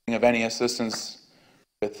being of any assistance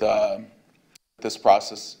with this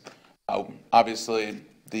process. Obviously,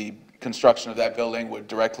 the construction of that building would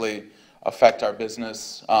directly affect our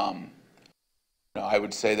business. I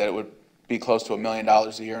would say that it would be close to $1 million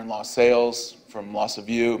a year in lost sales from loss of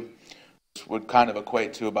view, which would kind of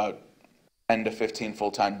equate to about 10 to 15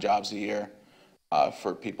 full-time jobs a year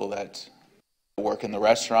for people that work in the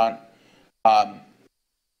restaurant. I'd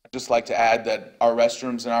just like to add that our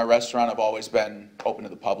restrooms in our restaurant have always been open to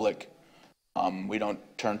the public. We don't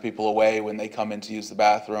turn people away when they come in to use the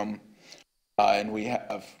bathroom, and we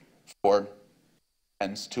have 4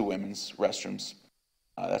 men's, 2 women's restrooms.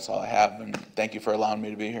 That's all I have, and thank you for allowing me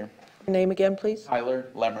to be here. Your name again, please? Tyler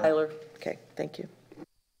Lemmer. Tyler. Okay, thank you.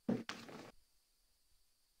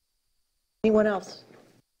 Anyone else?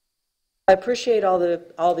 I appreciate all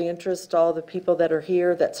the interest, all the people that are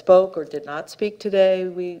here that spoke or did not speak today.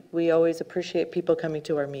 We always appreciate people coming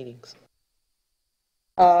to our meetings.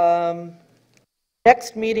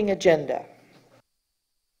 Next meeting agenda.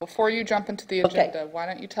 Before you jump into the Okay. agenda, why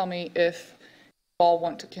don't you tell me if you all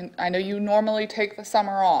want to, I know you normally take the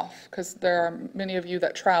summer off because there are many of you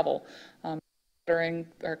that travel. During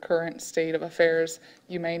our current state of affairs,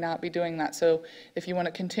 you may not be doing that. So if you want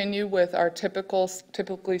to continue with our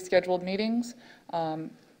typically scheduled meetings, I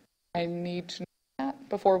need to know that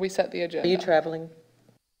before we set the agenda. Are you traveling?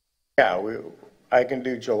 Yeah, I can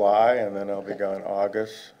do July, and then I'll be gone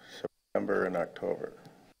August, September, and October.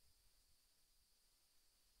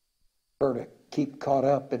 Or to keep caught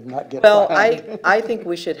up and not get Well, behind. I think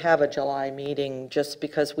we should have a July meeting just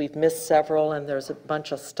because we've missed several and there's a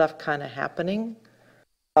bunch of stuff kind of happening.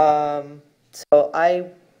 So I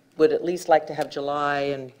would at least like to have July,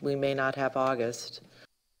 and we may not have August.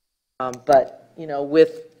 But, you know,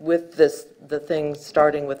 with this, the thing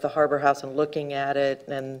starting with the Harbor House and looking at it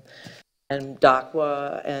and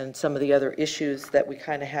DACWA and some of the other issues that we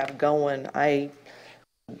kind of have going, I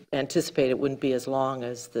anticipate it wouldn't be as long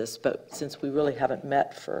as this, but since we really haven't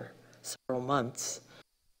met for several months,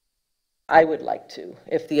 I would like to,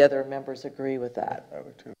 if the other members agree with that. I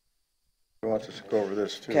would too. He wants us to go over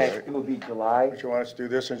this too, Okay. right? It will be July, Don't you want us to do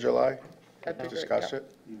this in July? That'd be To great, discuss yeah.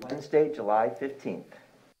 it? Wednesday, July 15th.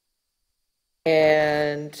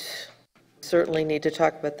 And certainly need to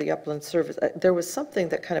talk about the upland service. There was something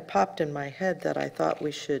that kind of popped in my head that I thought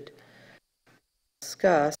we should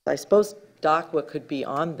discuss. I suppose DACWA could be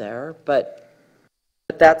on there, but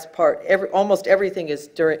that's part, almost everything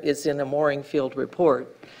is in a mooring field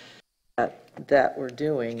report that we're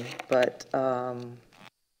doing, but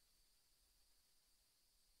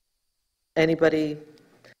anybody,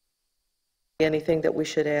 anything that we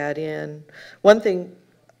should add in? One thing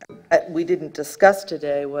we didn't discuss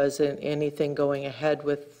today was anything going ahead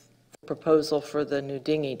with the proposal for the new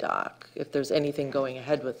dinghy dock, if there's anything going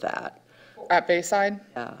ahead with that. At Bayside?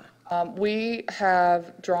 Yeah. We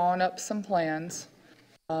have drawn up some plans.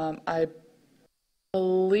 I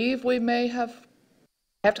believe we may have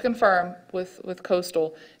to confirm with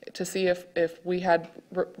Coastal to see if we had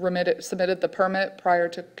submitted the permit prior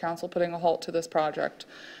to council putting a halt to this project.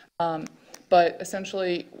 But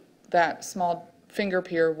essentially, that small finger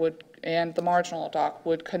pier and the marginal dock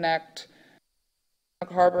would connect, like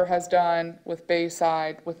Harbor has done with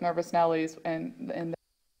Bayside, with Nervous Nellies, and the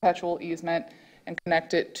perpetual easement, and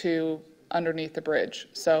connect it to underneath the bridge.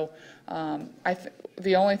 So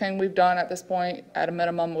the only thing we've done at this point, at a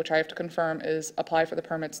minimum, which I have to confirm, is apply for the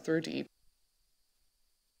permits through DEP.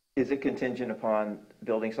 Is it contingent upon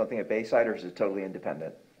building something at Bayside, or is it totally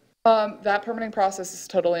independent? That permitting process is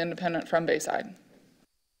totally independent from Bayside.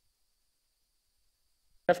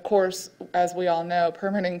 Of course, as we all know,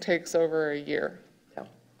 permitting takes over a year. Yeah.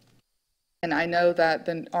 And I know that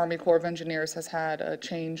the Army Corps of Engineers has had a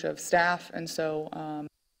change of staff, and so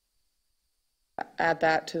add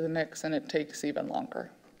that to the mix and it takes even longer.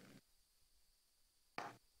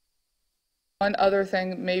 One other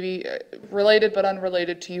thing, maybe related but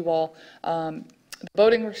unrelated to you all, the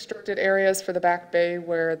boating restricted areas for the Back Bay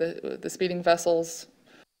where the speeding vessels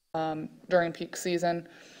during peak season,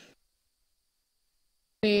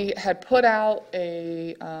 we had put out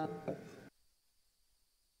a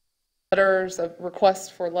requests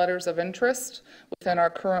for letters of interest within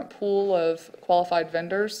our current pool of qualified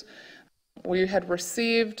vendors. We had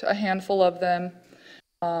received a handful of them.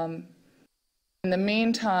 In the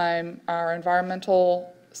meantime, our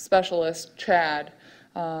environmental specialist, Chad,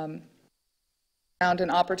 found an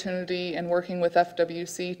opportunity in working with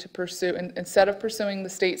FWC to pursue, instead of pursuing the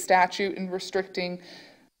state statute and restricting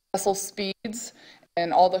vessel speeds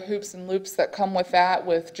and all the hoops and loops that come with that,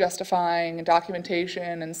 with justifying and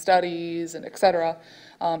documentation and studies and et cetera,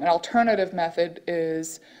 an alternative method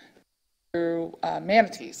is through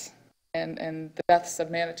manatees and the deaths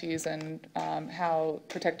of manatees and how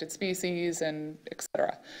protected species and et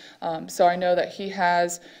cetera. So I know that he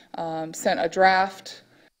has sent a draft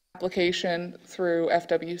application through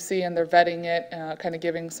FWC, and they're vetting it, kind of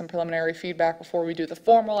giving some preliminary feedback before we do the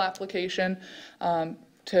formal application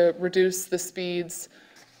to reduce the speeds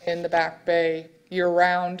in the Back Bay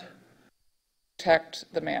year-round, protect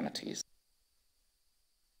the manatees.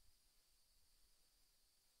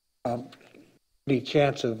 Any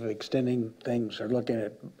chance of extending things or looking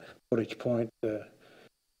at Portage Point, that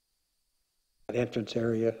entrance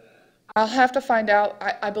area? I'll have to find out.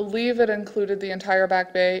 I believe it included the entire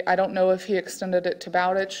Back Bay. I don't know if he extended it to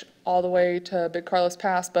Bowditch all the way to Big Carlos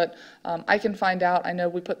Pass, but I can find out. I know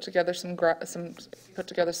we put together some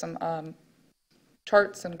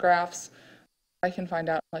charts and graphs. I can find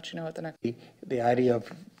out and let you know at the next. The idea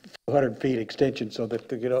of 200 feet extension so that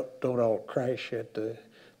they don't all crash at the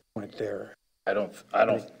point there.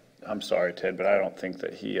 I'm sorry, Ted, but I don't think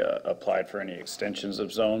that he applied for any extensions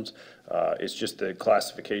of zones. It's just the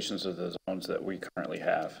classifications of the zones that we currently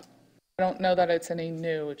have. I don't know that it's any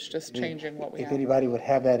new. It's just changing what we have. If anybody would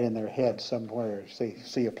have that in their head somewhere,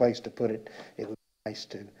 see a place to put it, it would be nice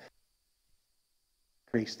to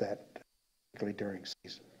increase that, particularly during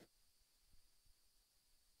season.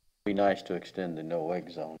 Be nice to extend the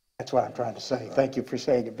no-wake zone. That's what I'm trying to say. Thank you for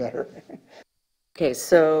saying it better. Okay,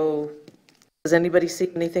 so does anybody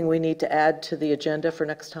see anything we need to add to the agenda for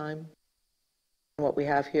next time? What we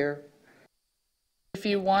have here? If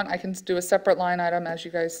you want, I can do a separate line item, as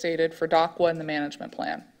you guys stated, for DACWA and the management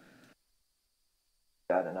plan.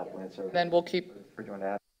 Got an upland survey. Then we'll keep. We're doing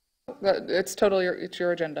that. It's totally it's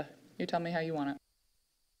your agenda. You tell me how you want it.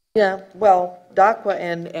 Yeah, well,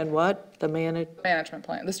 DACWA and what? The management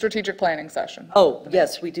plan, the strategic planning session. Oh,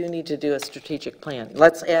 yes, we do need to do a strategic plan.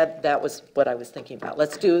 Let's add, that was what I was thinking about.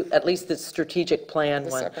 Let's do at least the strategic plan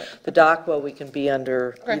one. Separate. The DACWA, we can be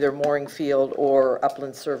under either mooring field or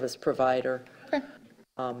upland service provider. Okay.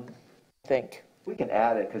 I think. We can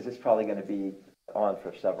add it because it's probably going to be on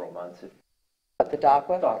for several months. But the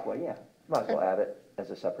DACWA? DACWA, yeah. Might as well add it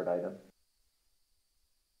as a separate item.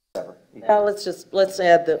 Well, let's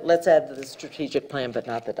add the strategic plan, but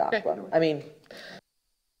not the DACWA. Okay. I mean,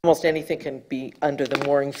 almost anything can be under the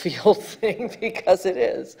mooring field thing because it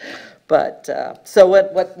is. But so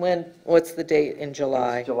what's the date in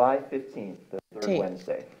July? It's July 15th, the third 15th.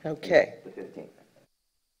 Wednesday. Okay. The 15th.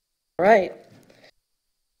 All right.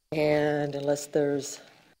 And unless there's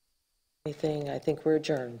anything, I think we're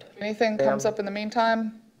adjourned. If anything comes up in the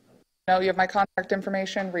meantime, you know, you have my contact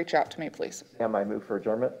information. Reach out to me, please. Sam, I move for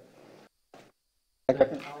adjournment.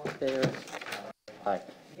 There. Aye.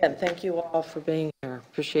 Again, thank you all for being here.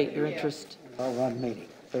 Appreciate your interest. Well-run meeting.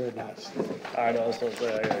 Very nice. I know,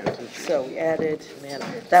 So we added, man,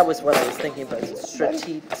 that was what I was thinking about,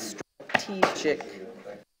 strategic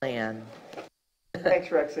plan. Thanks,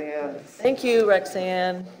 Rexanne. Thank you,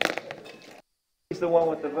 Rexanne. He's the one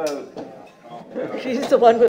with the vote. She's the one with